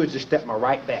I'm going to do is just step my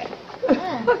right back.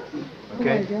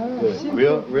 Okay? Good.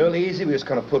 Real easy. We're just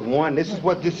going to put 1. This is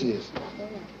what this is.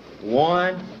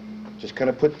 1. Just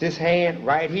going to put this hand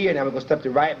right here. Now we're going to step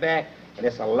the right back. And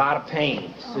it's a lot of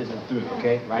pain. Scissor through.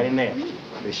 Okay? Right in there.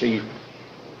 Make sure you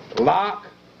lock,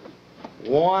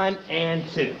 1 and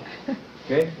 2.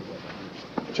 Okay?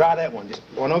 Try that one. Just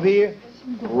one over here,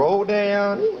 roll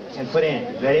down, and put in.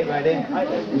 Is that it right there?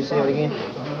 Let me see it again.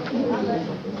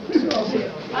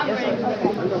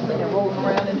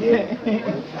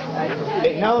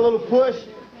 Okay, another little push.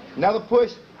 Another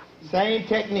push. Same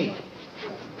technique.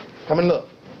 Come and look.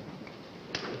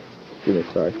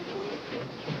 Sorry.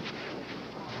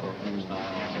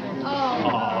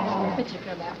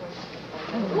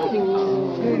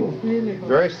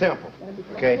 Very simple.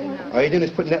 Okay? All you're doing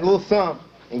is putting that little thumb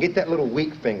and get that little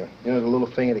weak finger. You know the little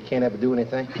finger that can't ever do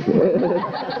anything?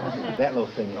 That little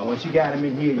finger. Once you got him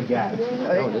in here, you got it.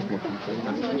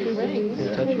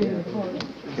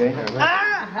 Okay?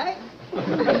 All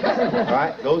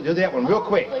right, go do that one real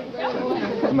quick.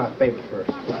 That's my favorite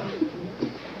first.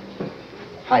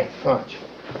 Height, punch.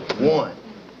 1,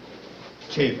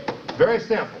 2. Very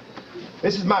simple.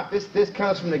 This is this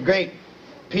comes from the great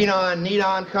Pinon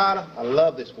Nidon Kata. I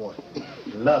love this one.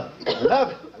 Love it. I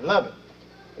love it. I love it.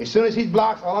 As soon as he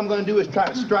blocks, all I'm going to do is try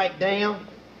to strike down.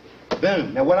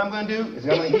 Boom. Now what I'm going to do is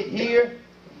I'm going to hit here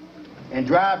and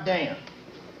drive down.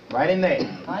 Right in there.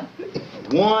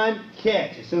 One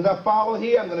catch. As soon as I follow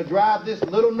here, I'm going to drive this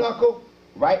little knuckle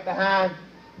right behind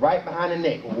the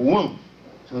neck. Boom.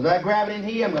 As soon as I grab it in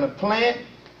here, I'm going to plant,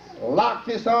 lock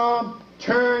this arm,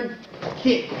 turn,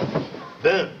 kick.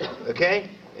 Boom. Okay?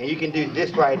 And you can do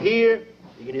this right here.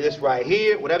 You can do this right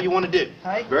here. Whatever you want to do.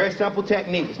 Very simple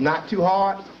technique. It's not too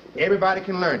hard. Everybody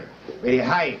can learn it. Ready?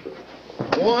 Height.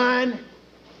 1,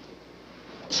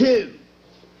 2,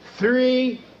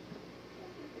 3,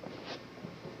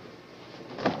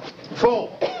 4.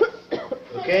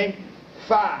 Okay?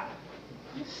 5,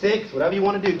 6. Whatever you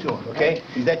want to do to him. Okay?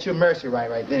 That's your mercy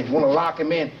right there. If you want to lock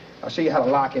him in, I'll show you how to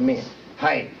lock him in.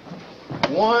 Height.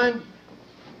 1,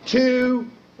 2,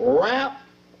 wrap,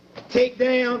 take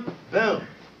down, boom.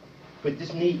 Put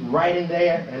this knee right in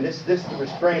there, and this is the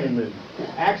restraining move.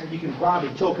 Actually, you can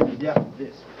probably choke him to death with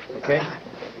this. Okay?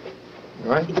 All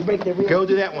right? Go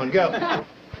do that one. Go.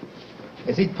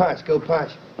 As he punch, go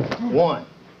punch. 1.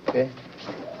 Okay?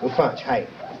 Go punch. Height.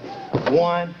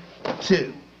 1,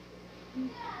 2.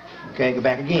 Okay, go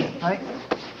back again. Height.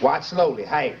 Watch slowly.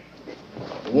 Height.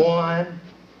 1,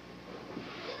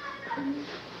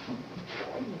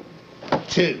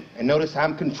 2. And notice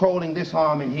I'm controlling this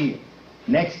arm in here.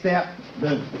 Next step,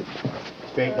 boom.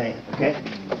 Straight down. Okay?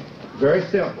 Very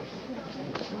simple.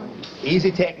 Easy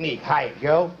technique. Height.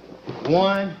 Go.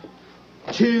 1,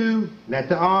 2. Let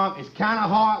the arm. It's kind of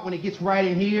hard when it gets right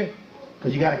in here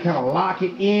because you got to kind of lock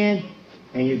it in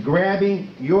and you're grabbing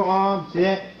your arm. See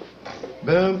that?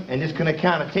 Boom. And just going to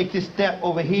kind of take this step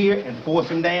over here and force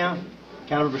him down.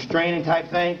 Kind of a restraining type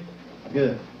thing.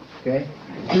 Good. Okay?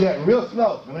 Do that real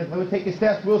slow. I'm going to take the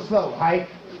steps real slow. Height.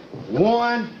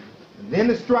 1. Then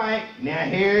the strike. Now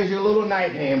here's your little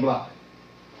knife hand block.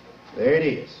 There it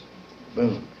is.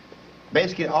 Boom.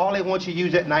 Basically, all they want you to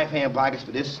use that knife hand block is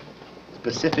for this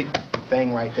specific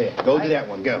thing right there. Go do that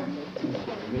one. Go.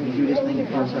 You do this thing in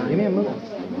Pasa. Give me a move.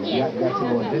 Yeah, that's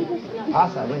what we'll do.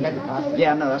 Pasa. We got the pasa.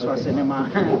 Yeah, I know. That's what I said in my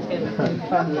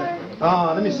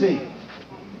let me see.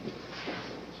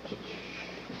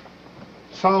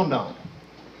 Sondon.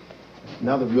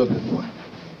 Another real good one.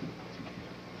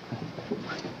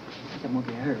 That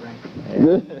monkey hurt,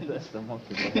 right? That's the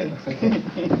monkey.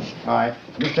 All right.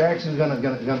 Mr. Erickson's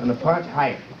gonna punch.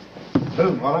 Height.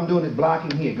 Boom. All I'm doing is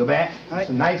blocking here. Go back. It's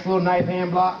a nice little knife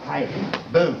hand block. Height.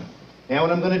 Boom. Now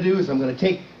what I'm gonna do is I'm gonna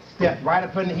step right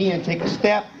up in here and take a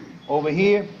step over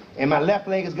here, and my left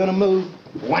leg is gonna move.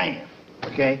 Wham.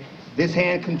 Okay. This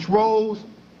hand controls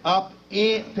up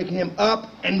in, picking him up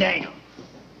and down.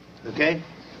 Okay.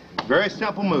 Very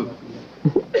simple move.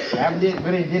 I haven't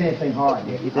really did anything hard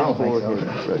yet. I don't think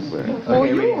so.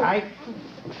 Okay, ready? Height.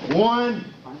 1,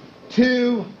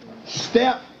 2,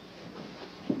 step.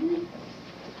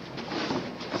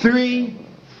 3.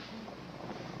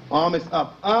 Arm is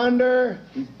up under.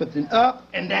 He's putting up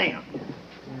and down.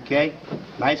 Okay?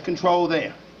 Nice control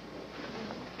there.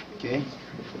 Okay?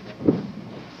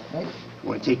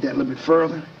 Want to take that a little bit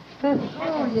further?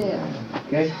 Oh, yeah.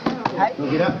 Okay?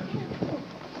 Go get up.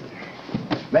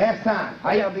 Last time.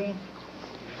 How y'all been?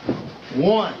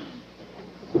 1,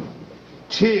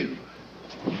 2,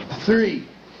 3,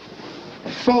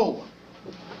 4,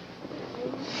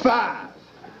 5,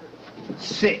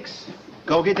 6.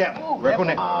 Go get that one. Work on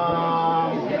that.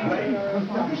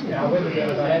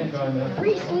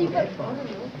 Free sleeper.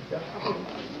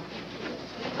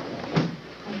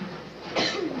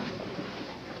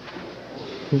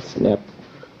 Snap.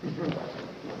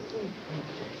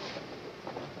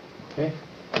 Okay.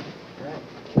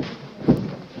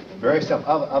 Very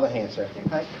simple. Other hand, sir.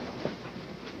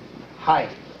 height.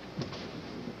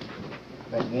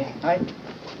 Back again, height.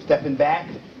 Stepping back.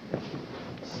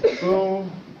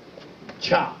 Boom.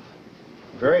 Chop.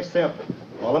 Very simple.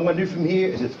 All I'm going to do from here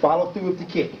is just follow through with the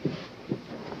kick.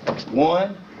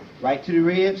 1, right to the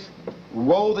ribs.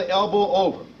 Roll the elbow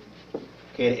over.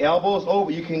 Okay, the elbow's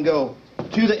over. You can go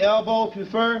to the elbow,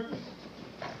 prefer,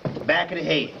 back of the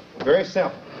head. Very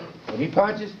simple. When he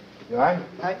punches, all right?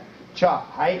 Height. Chop.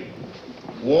 Height.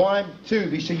 1, 2.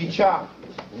 Be sure you chop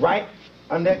right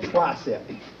under that tricep.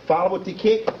 Follow with the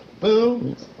kick.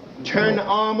 Boom. Turn the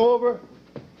arm over.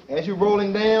 As you're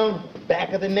rolling down,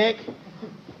 back of the neck,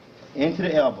 into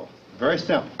the elbow. Very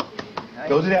simple.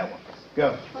 Go to that one.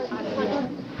 Go.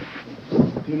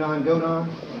 P9, go down.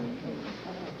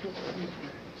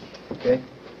 Okay.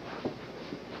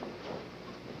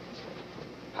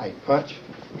 Height punch.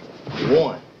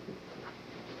 1.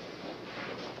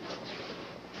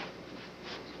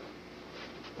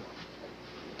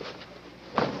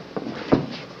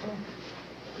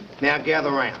 Now gather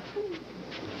around.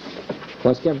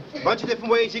 Watch camera. Bunch of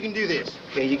different ways you can do this.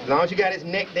 Okay, as long as you got his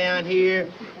neck down here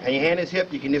and your hand is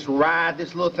hip, you can just ride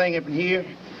this little thing up in here.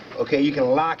 Okay, you can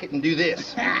lock it and do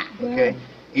this. Okay,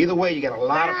 either way, you got a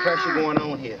lot of pressure going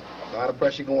on here. A lot of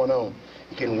pressure going on.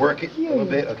 You can work it a little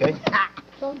bit. Okay.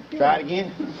 Try it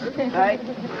again. Right.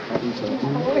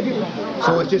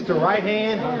 So it's just the right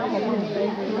hand.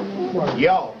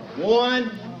 Yo,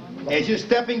 1. As you're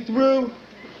stepping through,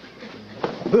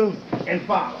 boom, and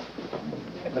follow.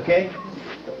 Okay.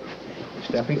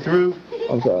 Stepping through.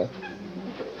 I'm sorry.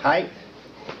 Height.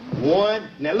 1.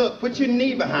 Now look, put your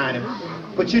knee behind him.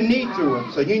 Put your knee through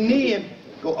him. So you knee him,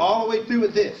 go all the way through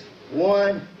with this.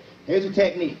 1. Here's your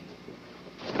technique.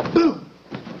 Boom.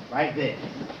 Right there.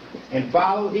 And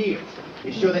follow here.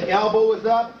 Make sure the elbow is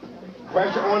up.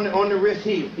 Pressure on the wrist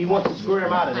here. He wants to square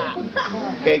him out of there.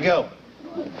 Okay, go.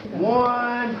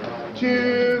 1,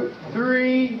 2,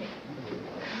 3,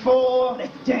 4.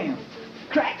 Damn.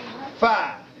 Crack.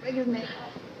 5. Break his neck.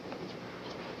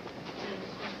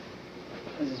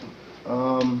 Let's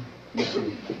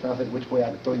see. Trying to think which way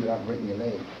I could throw you without breaking your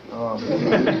leg. Hold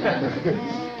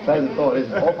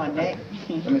my neck.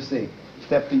 Let me see.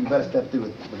 Step through. You better step through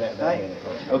with that.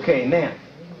 Okay, now,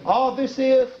 all this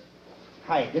is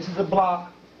height. This is a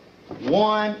block.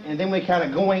 1, and then we're kind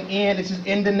of going in. This is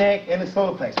in the neck and the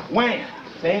solar plexus. Wham!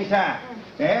 Same time.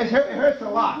 Now, it hurts a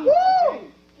lot. Okay?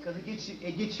 Because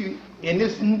it gets you in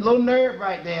this little nerve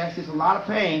right there. It's just a lot of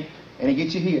pain, and it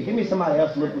gets you here. Give me somebody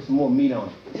else to look with some more meat on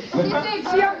it.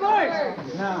 Mr. Bird.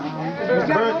 Mr.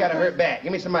 Bird's got to hurt back.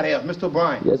 Give me somebody else. Mr.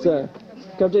 O'Brien. Yes, sir.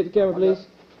 Come take the camera, please.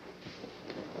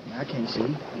 I can't see.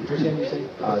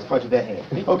 Let's punch with that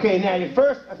hand. Okay, now your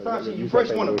first assumption, you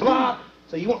first want to block.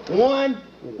 So you want 1,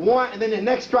 1, and then the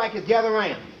next strike is gather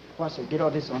around. Watch it. Get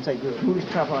all this on tape. Good. Move the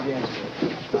trap out here.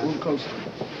 Move closer.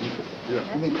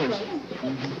 Yeah. Move closer.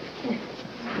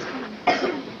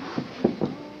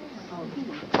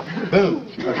 Boom.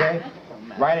 Okay?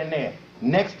 Right in there.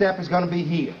 Next step is going to be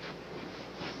here.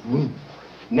 Boom.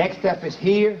 Next step is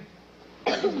here.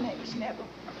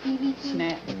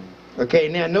 Snap. Okay,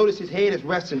 now notice his head is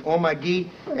resting on my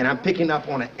gi, and I'm picking up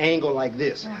on an angle like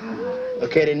this.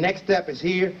 Okay, the next step is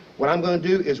here. What I'm going to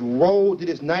do is roll to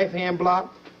this knife hand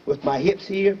block with my hips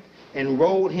here, and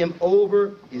roll him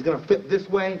over. He's going to flip this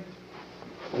way.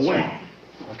 Wham.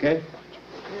 Okay?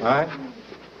 All right?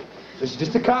 This is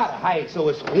just a kata height. So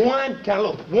it's 1, kind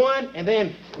of look, 1, and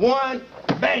then 1,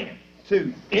 bang,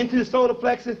 2. Into the solar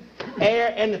plexus,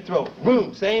 air, and the throat.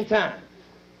 Boom, same time.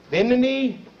 Then the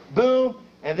knee, boom,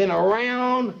 and then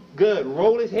around, good.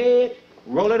 Roll his head,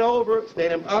 roll it over,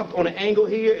 stand him up on an angle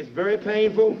here. It's very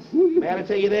painful. May I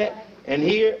tell you that? And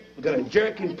here, we're going to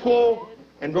jerk and pull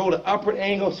and roll the upward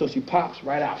angle so she pops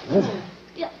right out.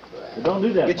 Don't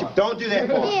do that. Don't do that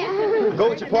part. Yeah. Go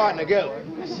with your partner, go.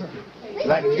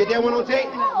 Like, you get that one on tape?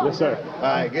 Yes, sir. All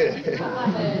right, good.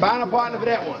 Find a partner for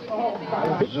that one.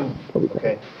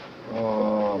 Okay.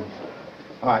 All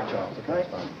right, Charles. Okay,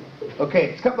 fine. Okay,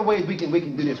 there's a couple of ways we can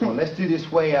do this one. Let's do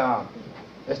this way.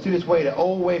 Let's do this way, the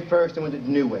old way first, and we'll do the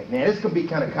new way. Now, this can be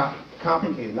kind of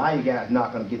complicated. A lot of you guys are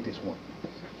not going to get this one.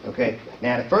 Okay.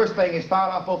 Now, the first thing is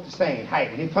start off both the same. Height.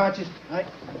 When he punches, height.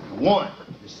 1.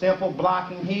 The simple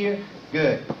blocking here.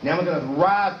 Good. Now we're going to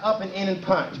rise up and in and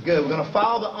punch. Good. We're going to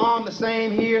follow the arm the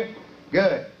same here.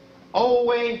 Good. Old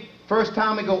way. First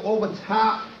time we go over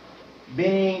top,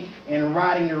 bending and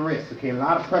riding the wrist. Okay. A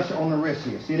lot of pressure on the wrist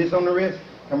here. See this on the wrist?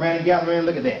 Come around and gather around.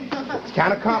 Look at that. It's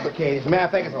kind of complicated. As a matter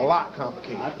of fact, it's a lot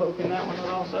complicated. I poke in that one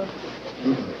also.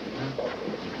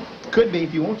 Could be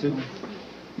if you want to.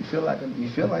 You feel like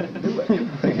it. Do it.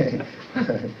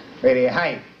 Okay. Ready?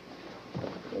 Height.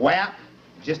 Whap.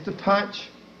 Just a punch.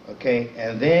 okay,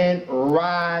 and then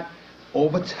ride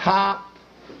over top,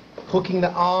 hooking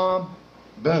the arm,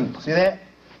 boom, see that?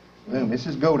 Boom, this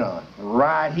is go down.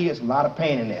 Right here, it's a lot of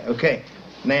pain in there. Okay,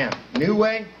 now, new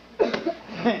way,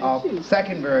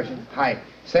 second version, height.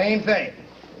 Same thing.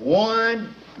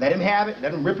 One, let him have it,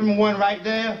 let him rip him one right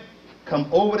there, come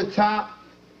over the top,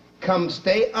 come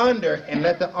stay under and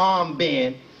let the arm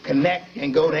bend, connect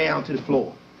and go down to the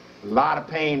floor. A lot of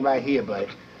pain right here, buddy.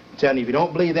 I'm telling you, if you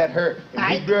don't believe that hurt,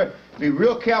 be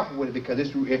real careful with it because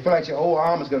it feels like your whole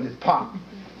arm is going to just pop.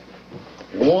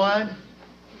 1,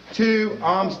 2,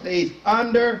 arm stays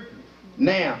under.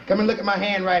 Now, come and look at my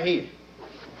hand right here.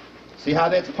 See how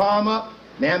that's palm up?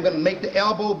 Now I'm going to make the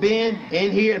elbow bend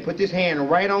in here and put this hand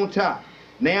right on top.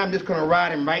 Now I'm just going to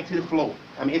ride him right to the floor.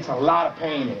 I mean, it's a lot of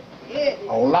pain in it.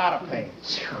 A lot of pain.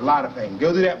 A lot of pain.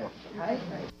 Go do that one.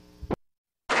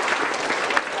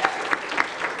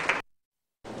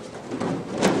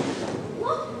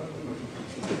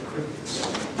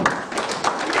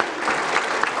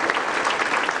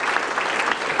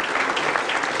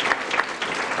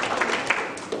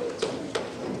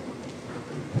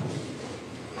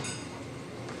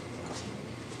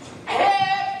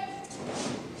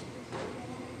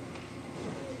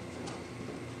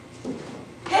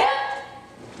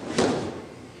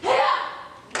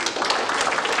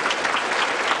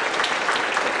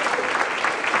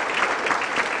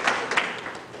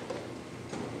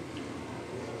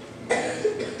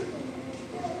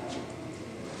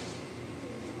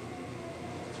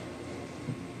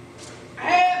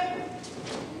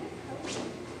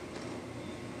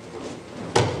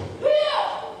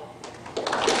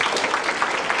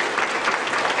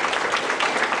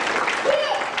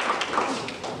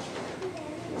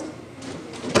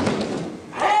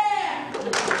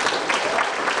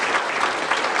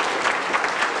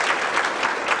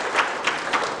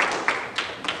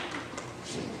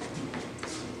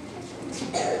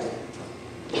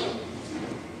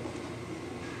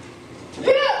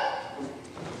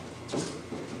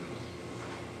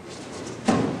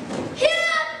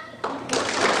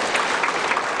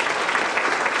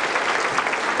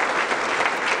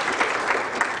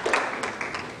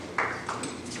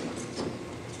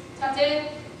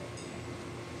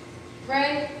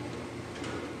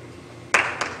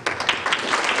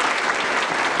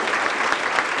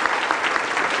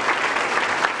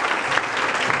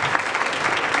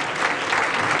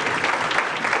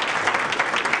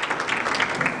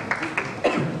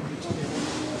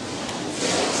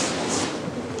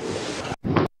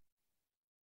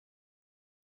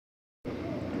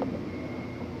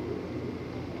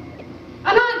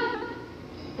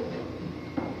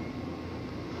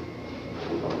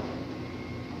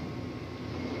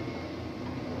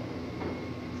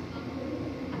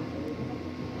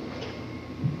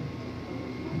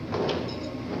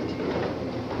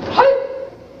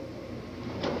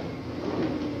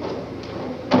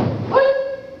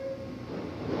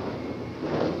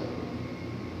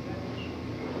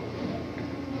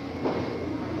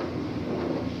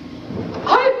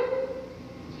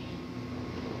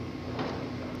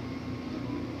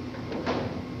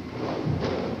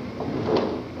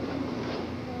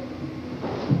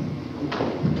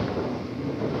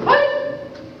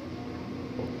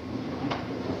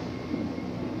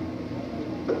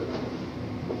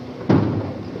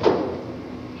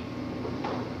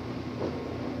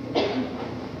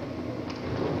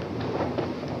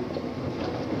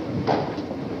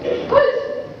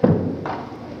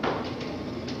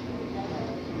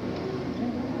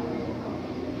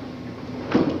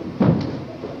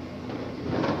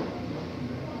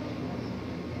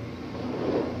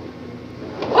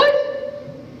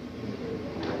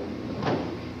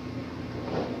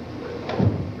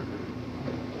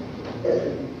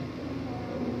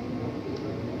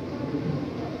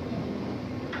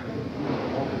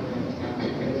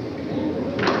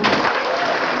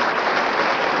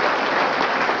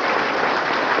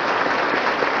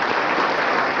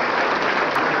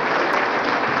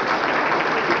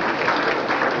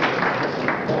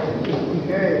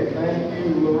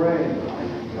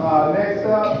 Next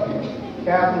up,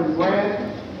 Catherine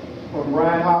Grant from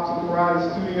Ryan Hobson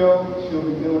Karate Studio. She'll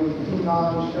be doing the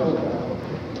 2-9 showdown.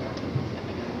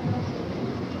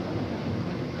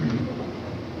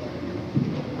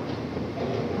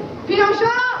 Peter, shut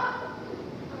up!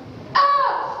 Up!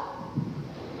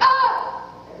 Up!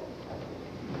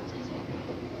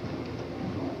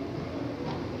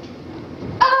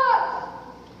 Up!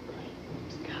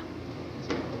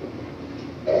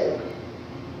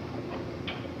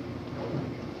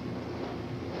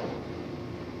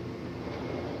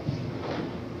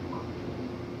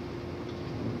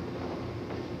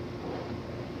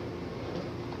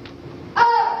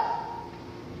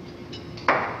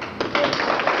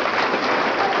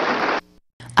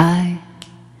 I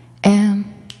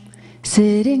am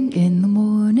sitting in the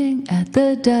morning at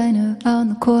the diner on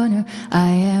the corner. I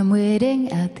am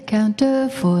waiting at the counter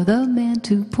for the man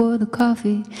to pour the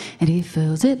coffee, and he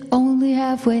fills it only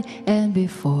halfway, and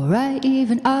before I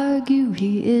even argue,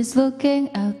 he is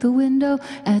looking out the window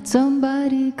at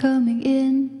somebody coming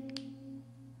in.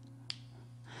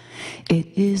 It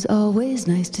is always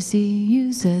nice to see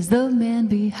you, says the man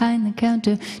behind the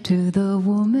counter to the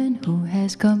woman who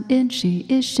has come in. She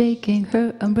is shaking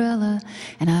her umbrella,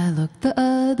 and I look the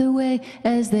other way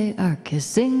as they are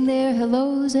kissing their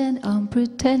hellos, and I'm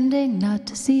pretending not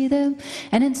to see them,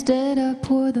 and instead I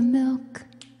pour the milk.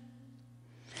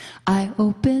 I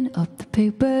open up the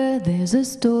paper, there's a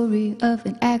story of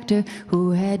an actor who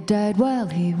had died while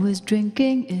he was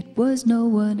drinking. It was no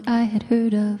one I had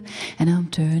heard of, and I'm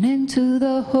turning to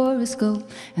the horoscope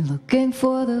and looking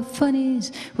for the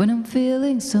funnies when I'm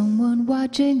feeling someone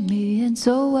watching me, and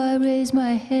so I raise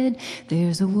my head.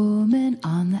 There's a woman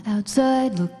on the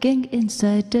outside looking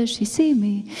inside. Does she see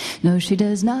me? No, she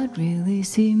does not really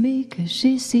see me, 'cause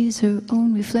she sees her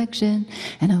own reflection,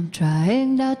 and I'm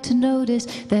trying not to notice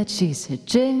that she's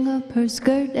hitching up her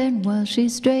skirt, and while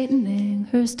she's straightening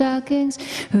her stockings,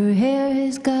 her hair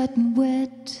has gotten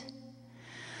wet.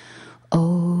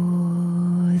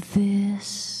 Oh,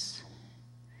 this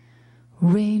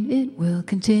rain, it will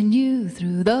continue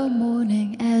through the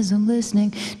morning as I'm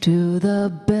listening to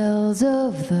the bells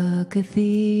of the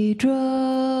cathedral.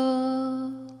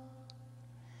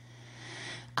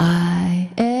 I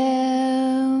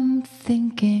am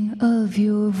thinking of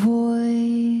your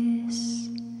voice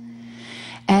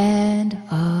and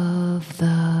of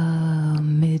the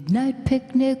midnight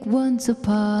picnic once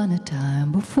upon a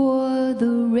time before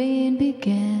the rain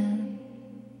began.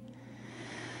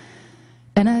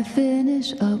 And I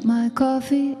finish up my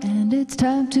coffee, and it's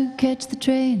time to catch the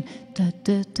train.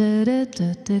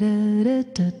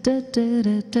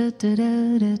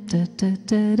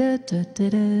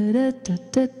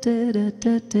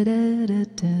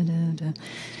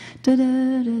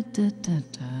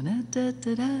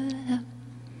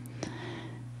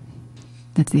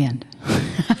 That's the end.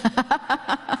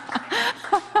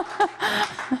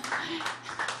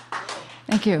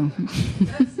 Thank you.